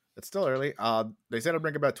 it's still early. They said they're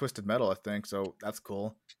bringing back Twisted Metal, I think, so that's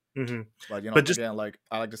cool. Mm-hmm. But But just again, like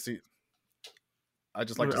I just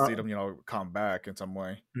like to see uh, them, come back in some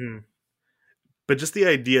way. mhm. But just the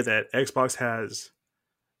idea that Xbox has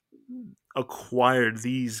acquired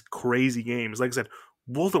these crazy games, like I said,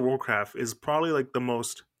 World of Warcraft is probably like the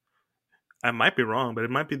most. I might be wrong, but it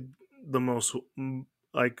might be the most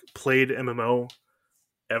like played MMO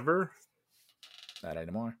ever. Not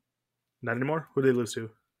anymore. Not anymore. Who did they lose to?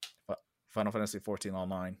 Final Fantasy 14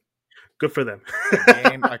 Online. Good for them. A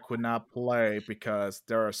game I could not play because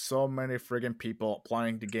there are so many friggin' people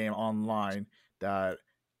playing the game online that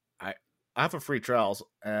I I have a free trials,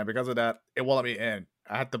 and because of that, it won't let me in.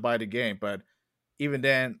 I had to buy the game, but even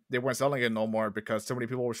then, they weren't selling it no more because so many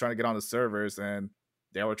people were trying to get on the servers, and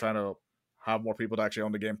they were trying to have more people to actually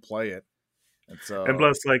own the game play it. And And so,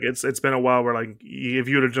 plus, like it's been a while where like if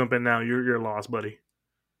you were to jump in now, you're lost, buddy.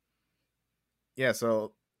 yeah,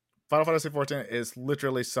 so Final Fantasy 14 is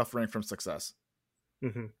literally suffering from success.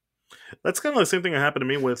 Hmm. That's kind of the same thing that happened to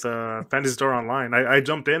me with Fantasy Star Online. I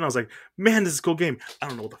jumped in, I was like, man, this is a cool game. I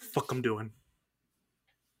don't know what the fuck I'm doing.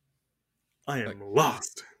 I Like, am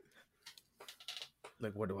lost.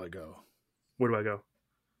 where do I go? Where do I go?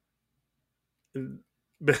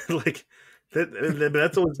 But like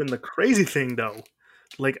that's always been the crazy thing, though.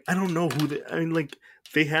 Like I don't know who they. I mean, like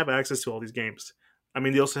they have access to all these games. I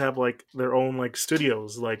mean, they also have like their own like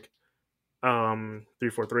studios, like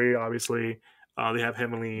 343, obviously. They have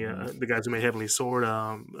Heavenly, Hmm. the guys who made Heavenly Sword,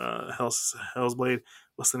 Hell's Blade.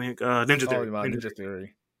 What's the name? Ninja Oh, Theory. wow, Ninja Ninja Theory.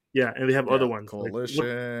 Theory. Yeah, and they have other Yeah, ones like what?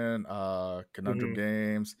 Coalition, Conundrum Hmm.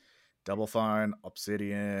 Games, Double Fine,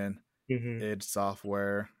 Obsidian, Hmm. id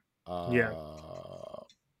Software. Yeah,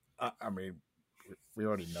 I mean, we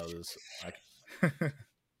already know this. Like,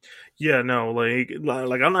 yeah. No, like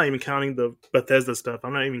I'm not even counting the Bethesda stuff.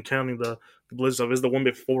 I'm not even counting the Blizzard stuff. It's the one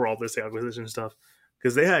before all this acquisition stuff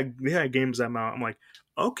because they had games that out. I'm like,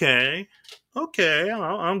 okay, okay,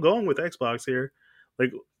 I'm going with Xbox here.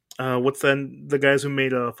 Like, what's then the guys who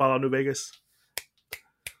made Fallout New Vegas?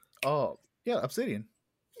 oh yeah, Obsidian.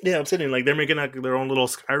 Yeah, I'm sitting like they're making like their own little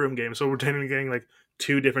Skyrim game, so we're technically getting like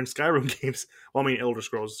two different Skyrim games. Well, I mean Elder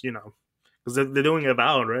Scrolls, because they're doing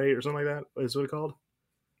Avowed, right, or something like that. Is what it's called.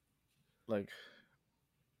 Like,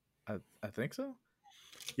 I think so.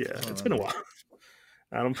 Yeah, I don't it's been a remember.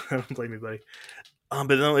 while. I don't blame anybody. But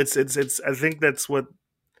no, it's. I think that's what.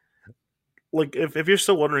 Like, if you're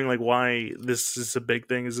still wondering like why this is a big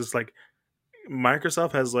thing, is just like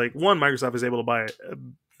Microsoft has like Microsoft is able to buy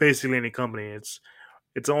basically any company.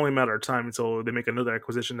 It's only a matter of time until they make another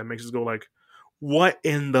acquisition that makes us go like, what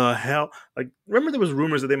in the hell? Like, remember there was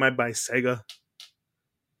rumors that they might buy Sega.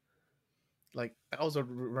 Like, that was a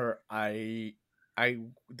rumor I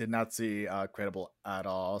did not see credible at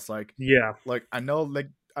all. It's Yeah. I know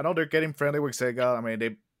they're getting friendly with Sega. I mean,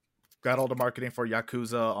 they got all the marketing for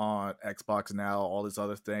Yakuza on Xbox now, all this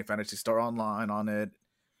other thing, Fantasy Star Online on it.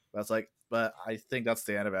 But I think that's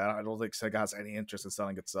the end of it. I don't think Sega has any interest in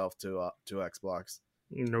selling itself to Xbox.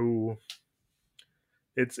 No,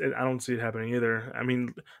 I don't see it happening either. I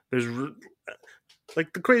mean, there's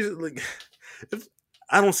like the crazy like if,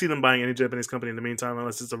 I don't see them buying any Japanese company in the meantime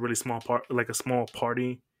unless it's a really small part, like a small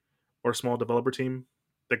party or a small developer team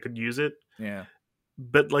that could use it. Yeah,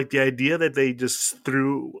 But like the idea that they just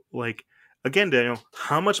threw like again, Daniel,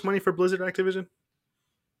 how much money for Blizzard Activision?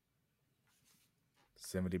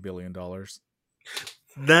 $70 billion. That's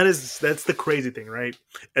the crazy thing, right?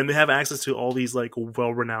 And they have access to all these like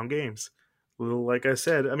well-renowned games. Well, like I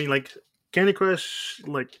said, I mean, like Candy Crush,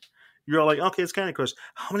 like you're all like, okay, it's Candy Crush.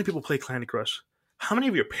 How many people play Candy Crush? How many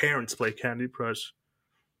of your parents play Candy Crush?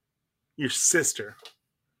 Your sister.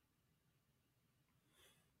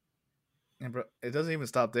 And bro, it doesn't even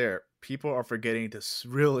stop there. People are forgetting this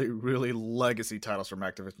really, really legacy titles from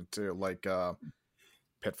Activision too, like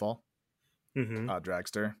Pitfall, Mm-hmm.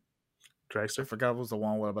 Dragster. I Dragster. forgot what was the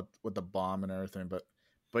one with the bomb and everything, but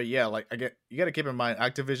yeah, like you got to keep in mind,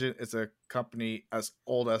 Activision is a company as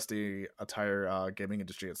old as the entire gaming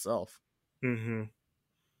industry itself. Mm-hmm.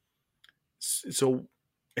 So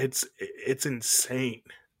it's insane.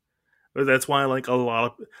 That's why like a lot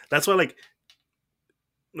of that's why like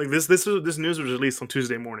this news was released on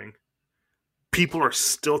Tuesday morning. People are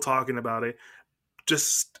still talking about it.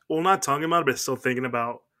 Just well, not talking about it, but still thinking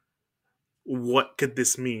about what could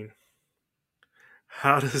this mean.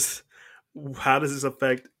 How does how does this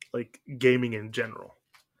affect like gaming in general?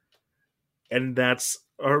 And that's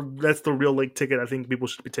the real like ticket. I think people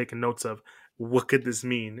should be taking notes of. What could this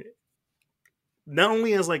mean? Not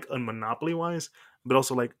only as like a monopoly wise, but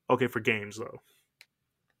also like okay for games though.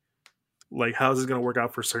 Like how is this going to work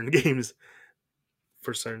out for certain games,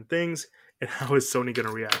 for certain things, and how is Sony going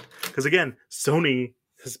to react? Because again, Sony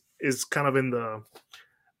is kind of in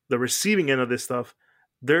the receiving end of this stuff.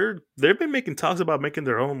 They've been making talks about making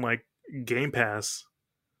their own like Game Pass.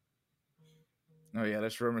 Oh yeah,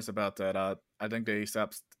 there's rumors about that. I think they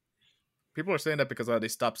stopped. People are saying that because they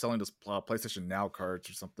stopped selling this PlayStation Now cards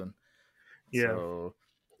or something. Yeah. So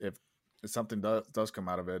if something does come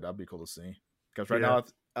out of it, that'd be cool to see. Because right Yeah.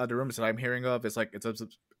 now, the rumors that I'm hearing of is like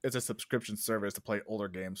it's a subscription service to play older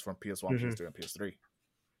games from PS1, Mm-hmm. PS2, and PS3.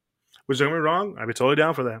 Which don't get me wrong, I'd be totally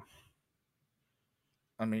down for that.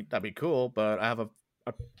 I mean, that'd be cool, but I have a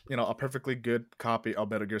a perfectly good copy of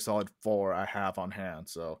Metal Gear Solid 4 I have on hand.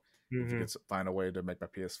 So if you Mm-hmm. could find a way to make my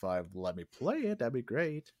PS5 let me play it, that'd be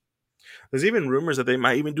great. There's even rumors that they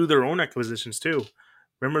might even do their own acquisitions too.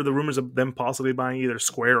 Remember the rumors of them possibly buying either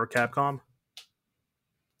Square or Capcom?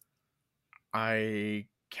 I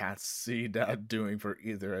can't see that doing for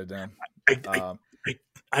either of them. I I, Um, I,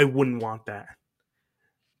 I wouldn't want that.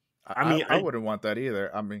 I mean, I wouldn't want that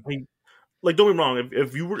either. I mean, like don't get me wrong.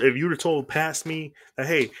 If you were told past me that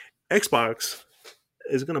hey, Xbox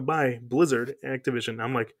is gonna buy Blizzard and Activision,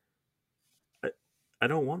 I'm like, I, I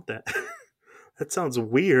don't want that. That sounds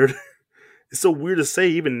weird. It's so weird to say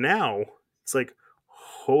even now. It's like,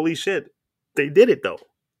 holy shit, they did it though.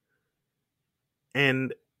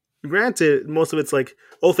 And granted, most of it's like,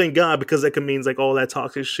 oh, thank God, because that can means like all that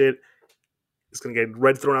toxic shit is gonna get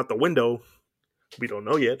red thrown out the window. We don't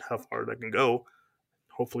know yet how far that can go.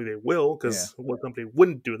 Hopefully they will, yeah. because what company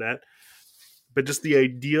wouldn't do that? But just the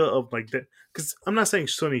idea of like that, because I'm not saying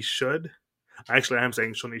Sony should. Actually, I am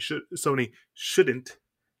saying Sony shouldn't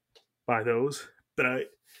buy those. But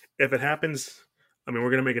if it happens, I mean,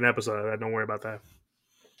 we're gonna make an episode of that. Don't worry about that,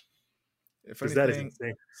 If because that is anything,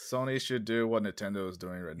 insane. Sony should do what Nintendo is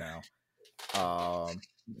doing right now. Um,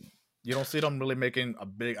 you don't see them really making a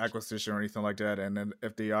big acquisition or anything like that. And then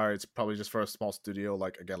if they are, it's probably just for a small studio,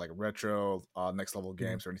 like again, like retro, next level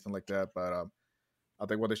games or anything like that. But I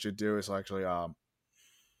think what they should do is actually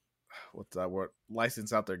what's that word?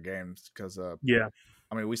 License out their games because Yeah.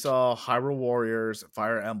 I mean we saw Hyrule Warriors,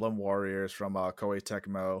 Fire Emblem Warriors from Koei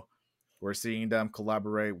Tecmo. We're seeing them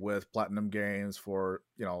collaborate with Platinum Games for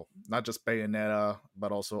not just Bayonetta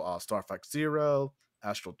but also Star Fox Zero,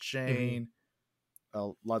 Astral Mm-hmm. Chain,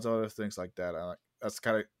 lots of other things like that. That's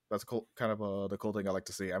cool, kind of the cool thing I like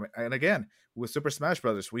to see. I mean, and again, with Super Smash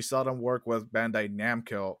Brothers, we saw them work with Bandai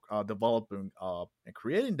Namco, developing and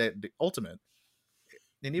creating the Ultimate,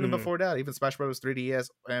 and even Mm-hmm. before that, even Smash Brothers 3DS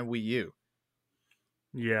and Wii U,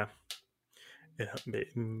 Yeah. Yeah.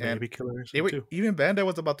 and Maybe Killer Instinct too. even Bandai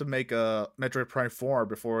was about to make a Metroid Prime 4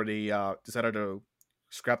 before they decided to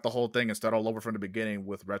scrap the whole thing and start all over from the beginning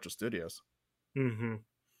with Retro Studios. Mm-hmm.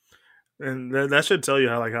 And that should tell you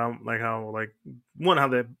how like one how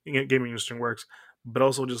the gaming industry works, but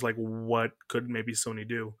also just like what could maybe Sony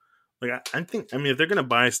do. Like I think I mean if they're gonna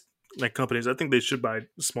buy like companies, I think they should buy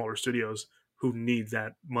smaller studios who need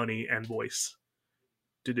that money and voice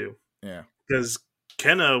to do. Yeah. Because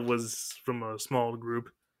Kenna was from a small group,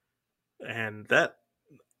 and that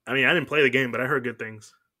I mean I didn't play the game, but I heard good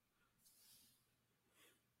things.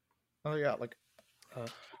 Oh yeah, like uh,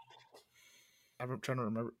 I'm trying to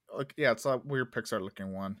remember. Like, yeah, it's a weird Pixar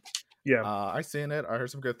looking one. Yeah, I seen it. I heard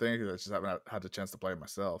some good things. I just haven't had the chance to play it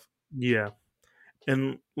myself. yeah,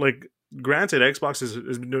 and like granted, Xbox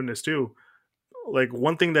has been doing this too. Like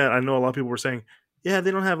one thing that I know a lot of people were saying, yeah, they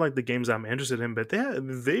don't have like the games I'm interested in, but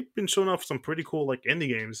they've been showing off some pretty cool like indie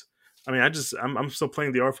games. I mean, I'm still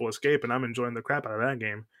playing the Artful Escape, and I'm enjoying the crap out of that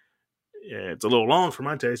game. Yeah, it's a little long for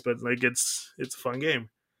my taste, but like it's a fun game.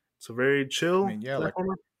 It's a very I chill mean, yeah, like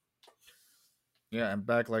platformer. yeah, and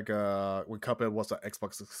back like when Cuphead was an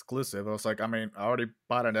Xbox exclusive, I was like, I mean, I already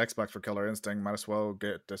bought an Xbox for Killer Instinct, might as well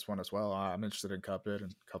get this one as well. I'm interested in Cuphead,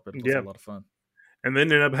 and Cuphead was a Yeah, lot of fun. and then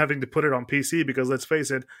ended up having to put it on PC because let's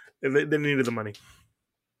face it, they needed the money.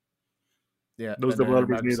 Yeah, Those and then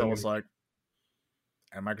developers needed the money.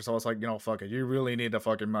 Microsoft was like, fuck it, you really need the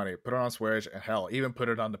fucking money. Put it on Switch, and hell, even put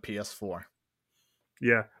it on the PS4.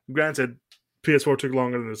 Yeah, granted, PS4 took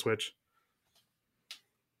longer than the Switch.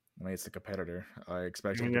 I mean, it's a competitor. I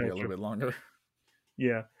expect it to Yeah, be a little true. bit longer.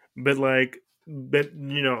 Yeah, but like, but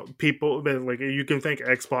people, but like, you can thank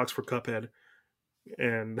Xbox for Cuphead,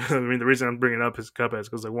 and I mean, the reason I'm bringing it up is Cuphead is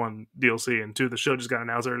because like, one, DLC, and two, the show just got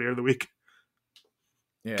announced earlier the week.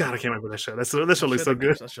 Yeah. God, I can't remember that show. That show Oh looks shit, so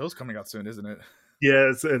good. that show's coming out soon, isn't it?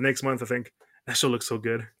 Yeah, it's next month, I think. That show looks so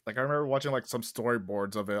good. Like I remember watching like some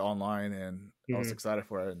storyboards of it online, and I was Hmm. excited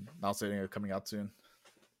for it. And now seeing it coming out soon.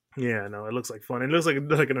 Yeah, no, it looks like fun. It looks like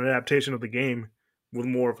an adaptation of the game with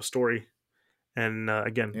more of a story. And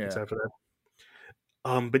again, Yeah. except for that.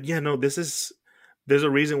 But yeah, no, there's a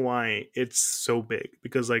reason why it's so big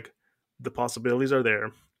because like the possibilities are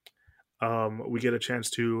there. We get a chance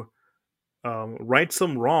to right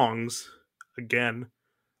some wrongs again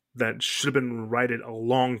that should have been righted a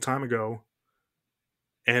long time ago,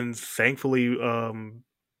 and thankfully,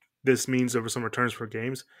 this means there were some returns for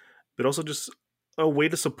games, but also just a way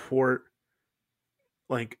to support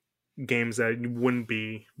like games that wouldn't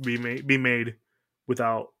be made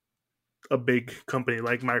without a big company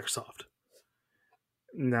like Microsoft.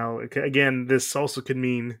 Now, again, this also could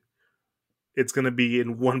mean it's going to be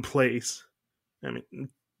in one place. I mean,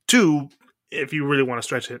 two, if you really want to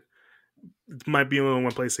stretch it, it might be only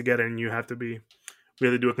one place to get it, and you have to be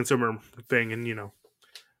really do a consumer thing and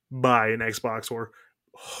buy an Xbox or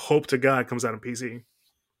hope to God it comes out on PC.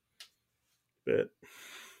 But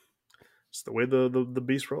it's the way the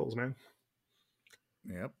beast rolls, man.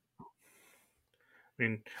 Yep.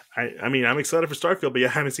 I mean, I'm excited for Starfield, but yeah,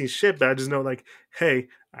 I haven't seen shit. But I just know, like, hey,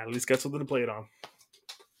 I at least got something to play it on.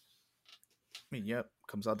 I mean, yep.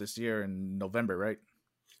 Comes out this year in November, right?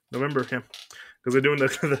 November, yeah, because they're doing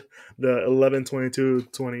the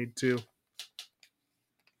 11/22/22.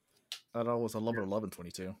 I thought it was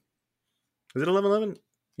 11/11/22. Is it 11/11?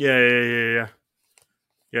 Yeah.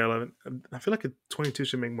 Yeah, 11. I feel like a 22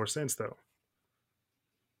 should make more sense though.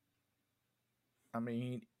 I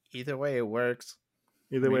mean, either way it works.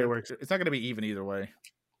 I Either way, mean, it works. it's not going to be even either way.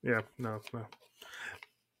 Yeah, no.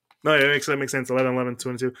 No, yeah, that makes sense. 11, 11,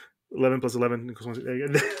 22. 11 plus 11 equals 1.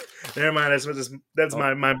 Never mind. That's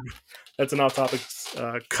Oh, my that's an off-topic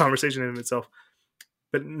conversation in itself.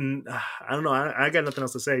 But I don't know. I got nothing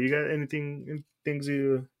else to say. You got things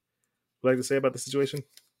you would like to say about the situation?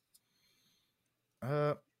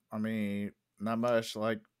 I mean, not much.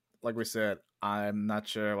 Like we said, I'm not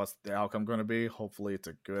sure what's the outcome going to be. Hopefully, it's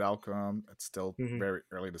a good outcome. It's still Mm-hmm. very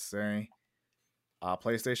early to say.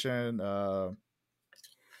 PlayStation,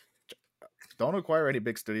 don't acquire any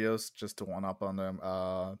big studios just to one up on them.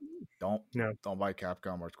 Don't No. don't buy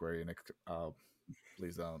Capcom or Square Enix.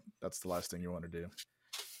 Please don't. That's the last thing you want to do.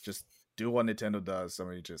 Just do what Nintendo does. I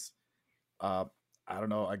mean, just uh, I don't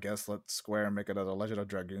know. I guess let Square make another Legend of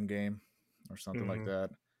Dragoon game or something like Mm-hmm.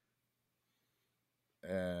 that.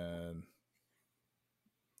 And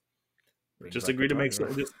bring Just back agree to make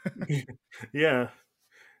Mario. some. Just yeah.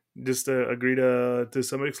 Just agree to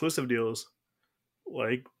some exclusive deals.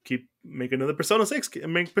 Like keep make another Persona 6.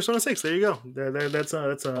 Make Persona 6. There you go. That's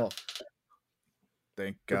Oh,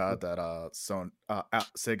 thank God that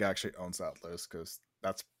Sega actually owns Atlas, because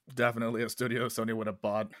that's definitely a studio Sony would have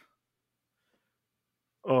bought.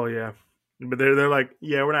 Oh yeah, but they're like,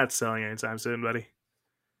 yeah, we're not selling anytime soon, buddy.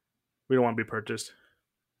 We don't want to be purchased.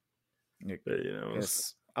 But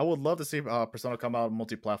Yes, I would love to see Persona come out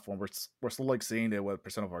multi-platform. We're still like seeing it with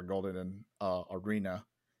Persona of our Golden and Arena,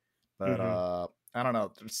 but mm-hmm, I don't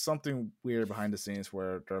know. There's something weird behind the scenes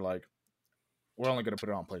where they're like, we're only going to put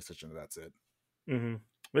it on PlayStation, and that's it. mm-hmm.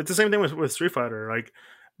 It's the same thing with Street Fighter. Like,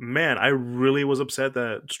 man, I really was upset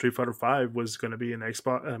that Street Fighter Five was going to be an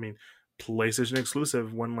Xbox. I mean, PlayStation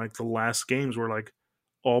exclusive when like the last games were like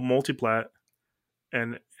all multiplat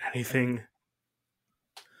and And anything.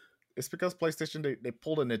 it's because PlayStation they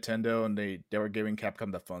pulled a Nintendo, and they were giving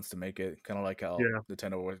Capcom the funds to make it, kind of like how Yeah.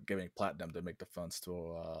 Nintendo was giving Platinum to make the funds to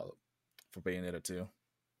for Bayonetta 2.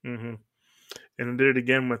 Mm-hmm. And they did it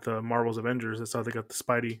again with Marvel's Avengers. That's how they got the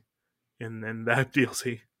Spidey in that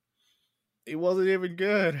DLC. It wasn't even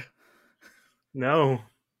good. No,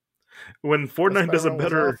 when The Fortnite does a Spider-Man was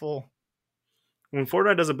better awful. when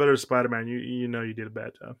Fortnite does a better Spider-Man, you know you did a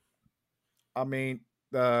bad job. I mean,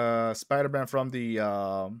 the Spider-Man from the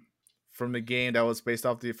game that was based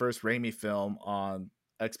off the first Raimi film on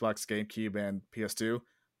Xbox, GameCube, and PS2,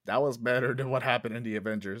 that was better than what happened in the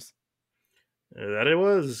Avengers. That it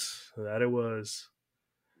was. That it was.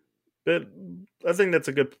 But I think that's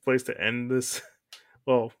a good place to end this.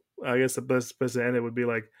 Well, I guess the best place to end it would be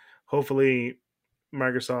like, hopefully,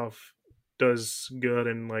 Microsoft does good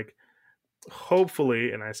and like,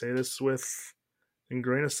 hopefully, and I say this with a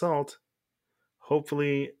grain of salt,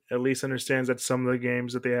 hopefully at least understands that some of the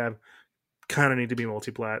games that they have kind of need to be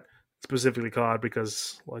multi-plat. specifically COD,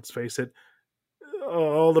 because let's face it,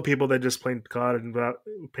 all the people that just played COD and without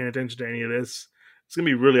paying attention to any of this, it's gonna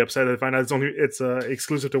be really upset to find out it's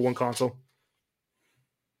exclusive to one console.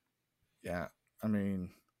 Yeah, I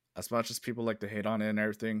mean, as much as people like to hate on it and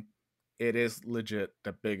everything, it is legit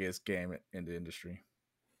the biggest game in the industry.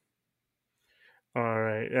 All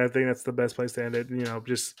right, I think that's the best place to end it.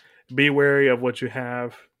 Just be wary of what you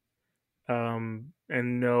have, and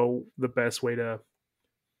know the best way to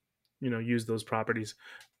use those properties.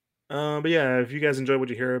 But yeah, if you guys enjoy what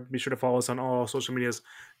you hear, be sure to follow us on all social medias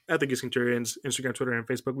at the Geek Centurions, Instagram, Twitter, and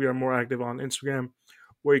Facebook. We are more active on Instagram,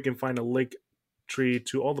 where you can find a link tree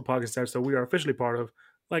to all the podcast apps that we are officially part of,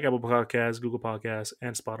 like Apple Podcasts, Google Podcasts,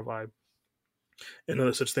 and Spotify, and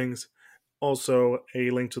other such things. Also, a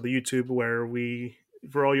link to the YouTube where we,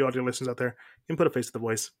 for all you audio listeners out there, can put a face to the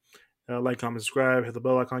voice. Like, comment, subscribe, hit the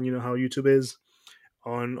bell icon. You know how YouTube is.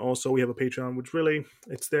 Also, we have a Patreon, which really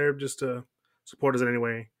it's there just to support us in any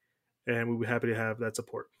way, and we'd be happy to have that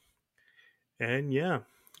support. And yeah,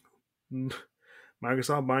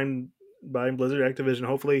 Microsoft buying Blizzard, Activision.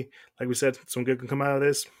 Hopefully, like we said, some good can come out of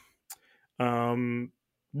this.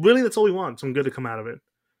 Really, that's all we want. Some good to come out of it.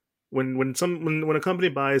 When a company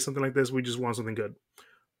buys something like this, we just want something good.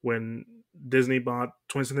 When Disney bought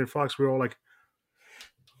 20th Century Fox, we were all like,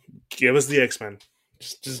 "Give us the X-Men.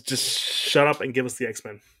 Just shut up and give us the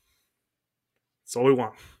X-Men. That's all we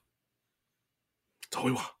want. That's all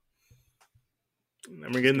we want."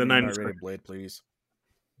 And we're getting the 90s. Blade, please.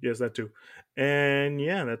 Yes, that too. And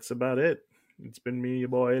yeah, that's about it. It's been me, your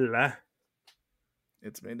boy, La.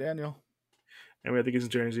 It's me, Daniel. And we have the Geeks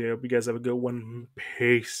and Centurions. I hope you guys have a good one.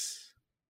 Peace.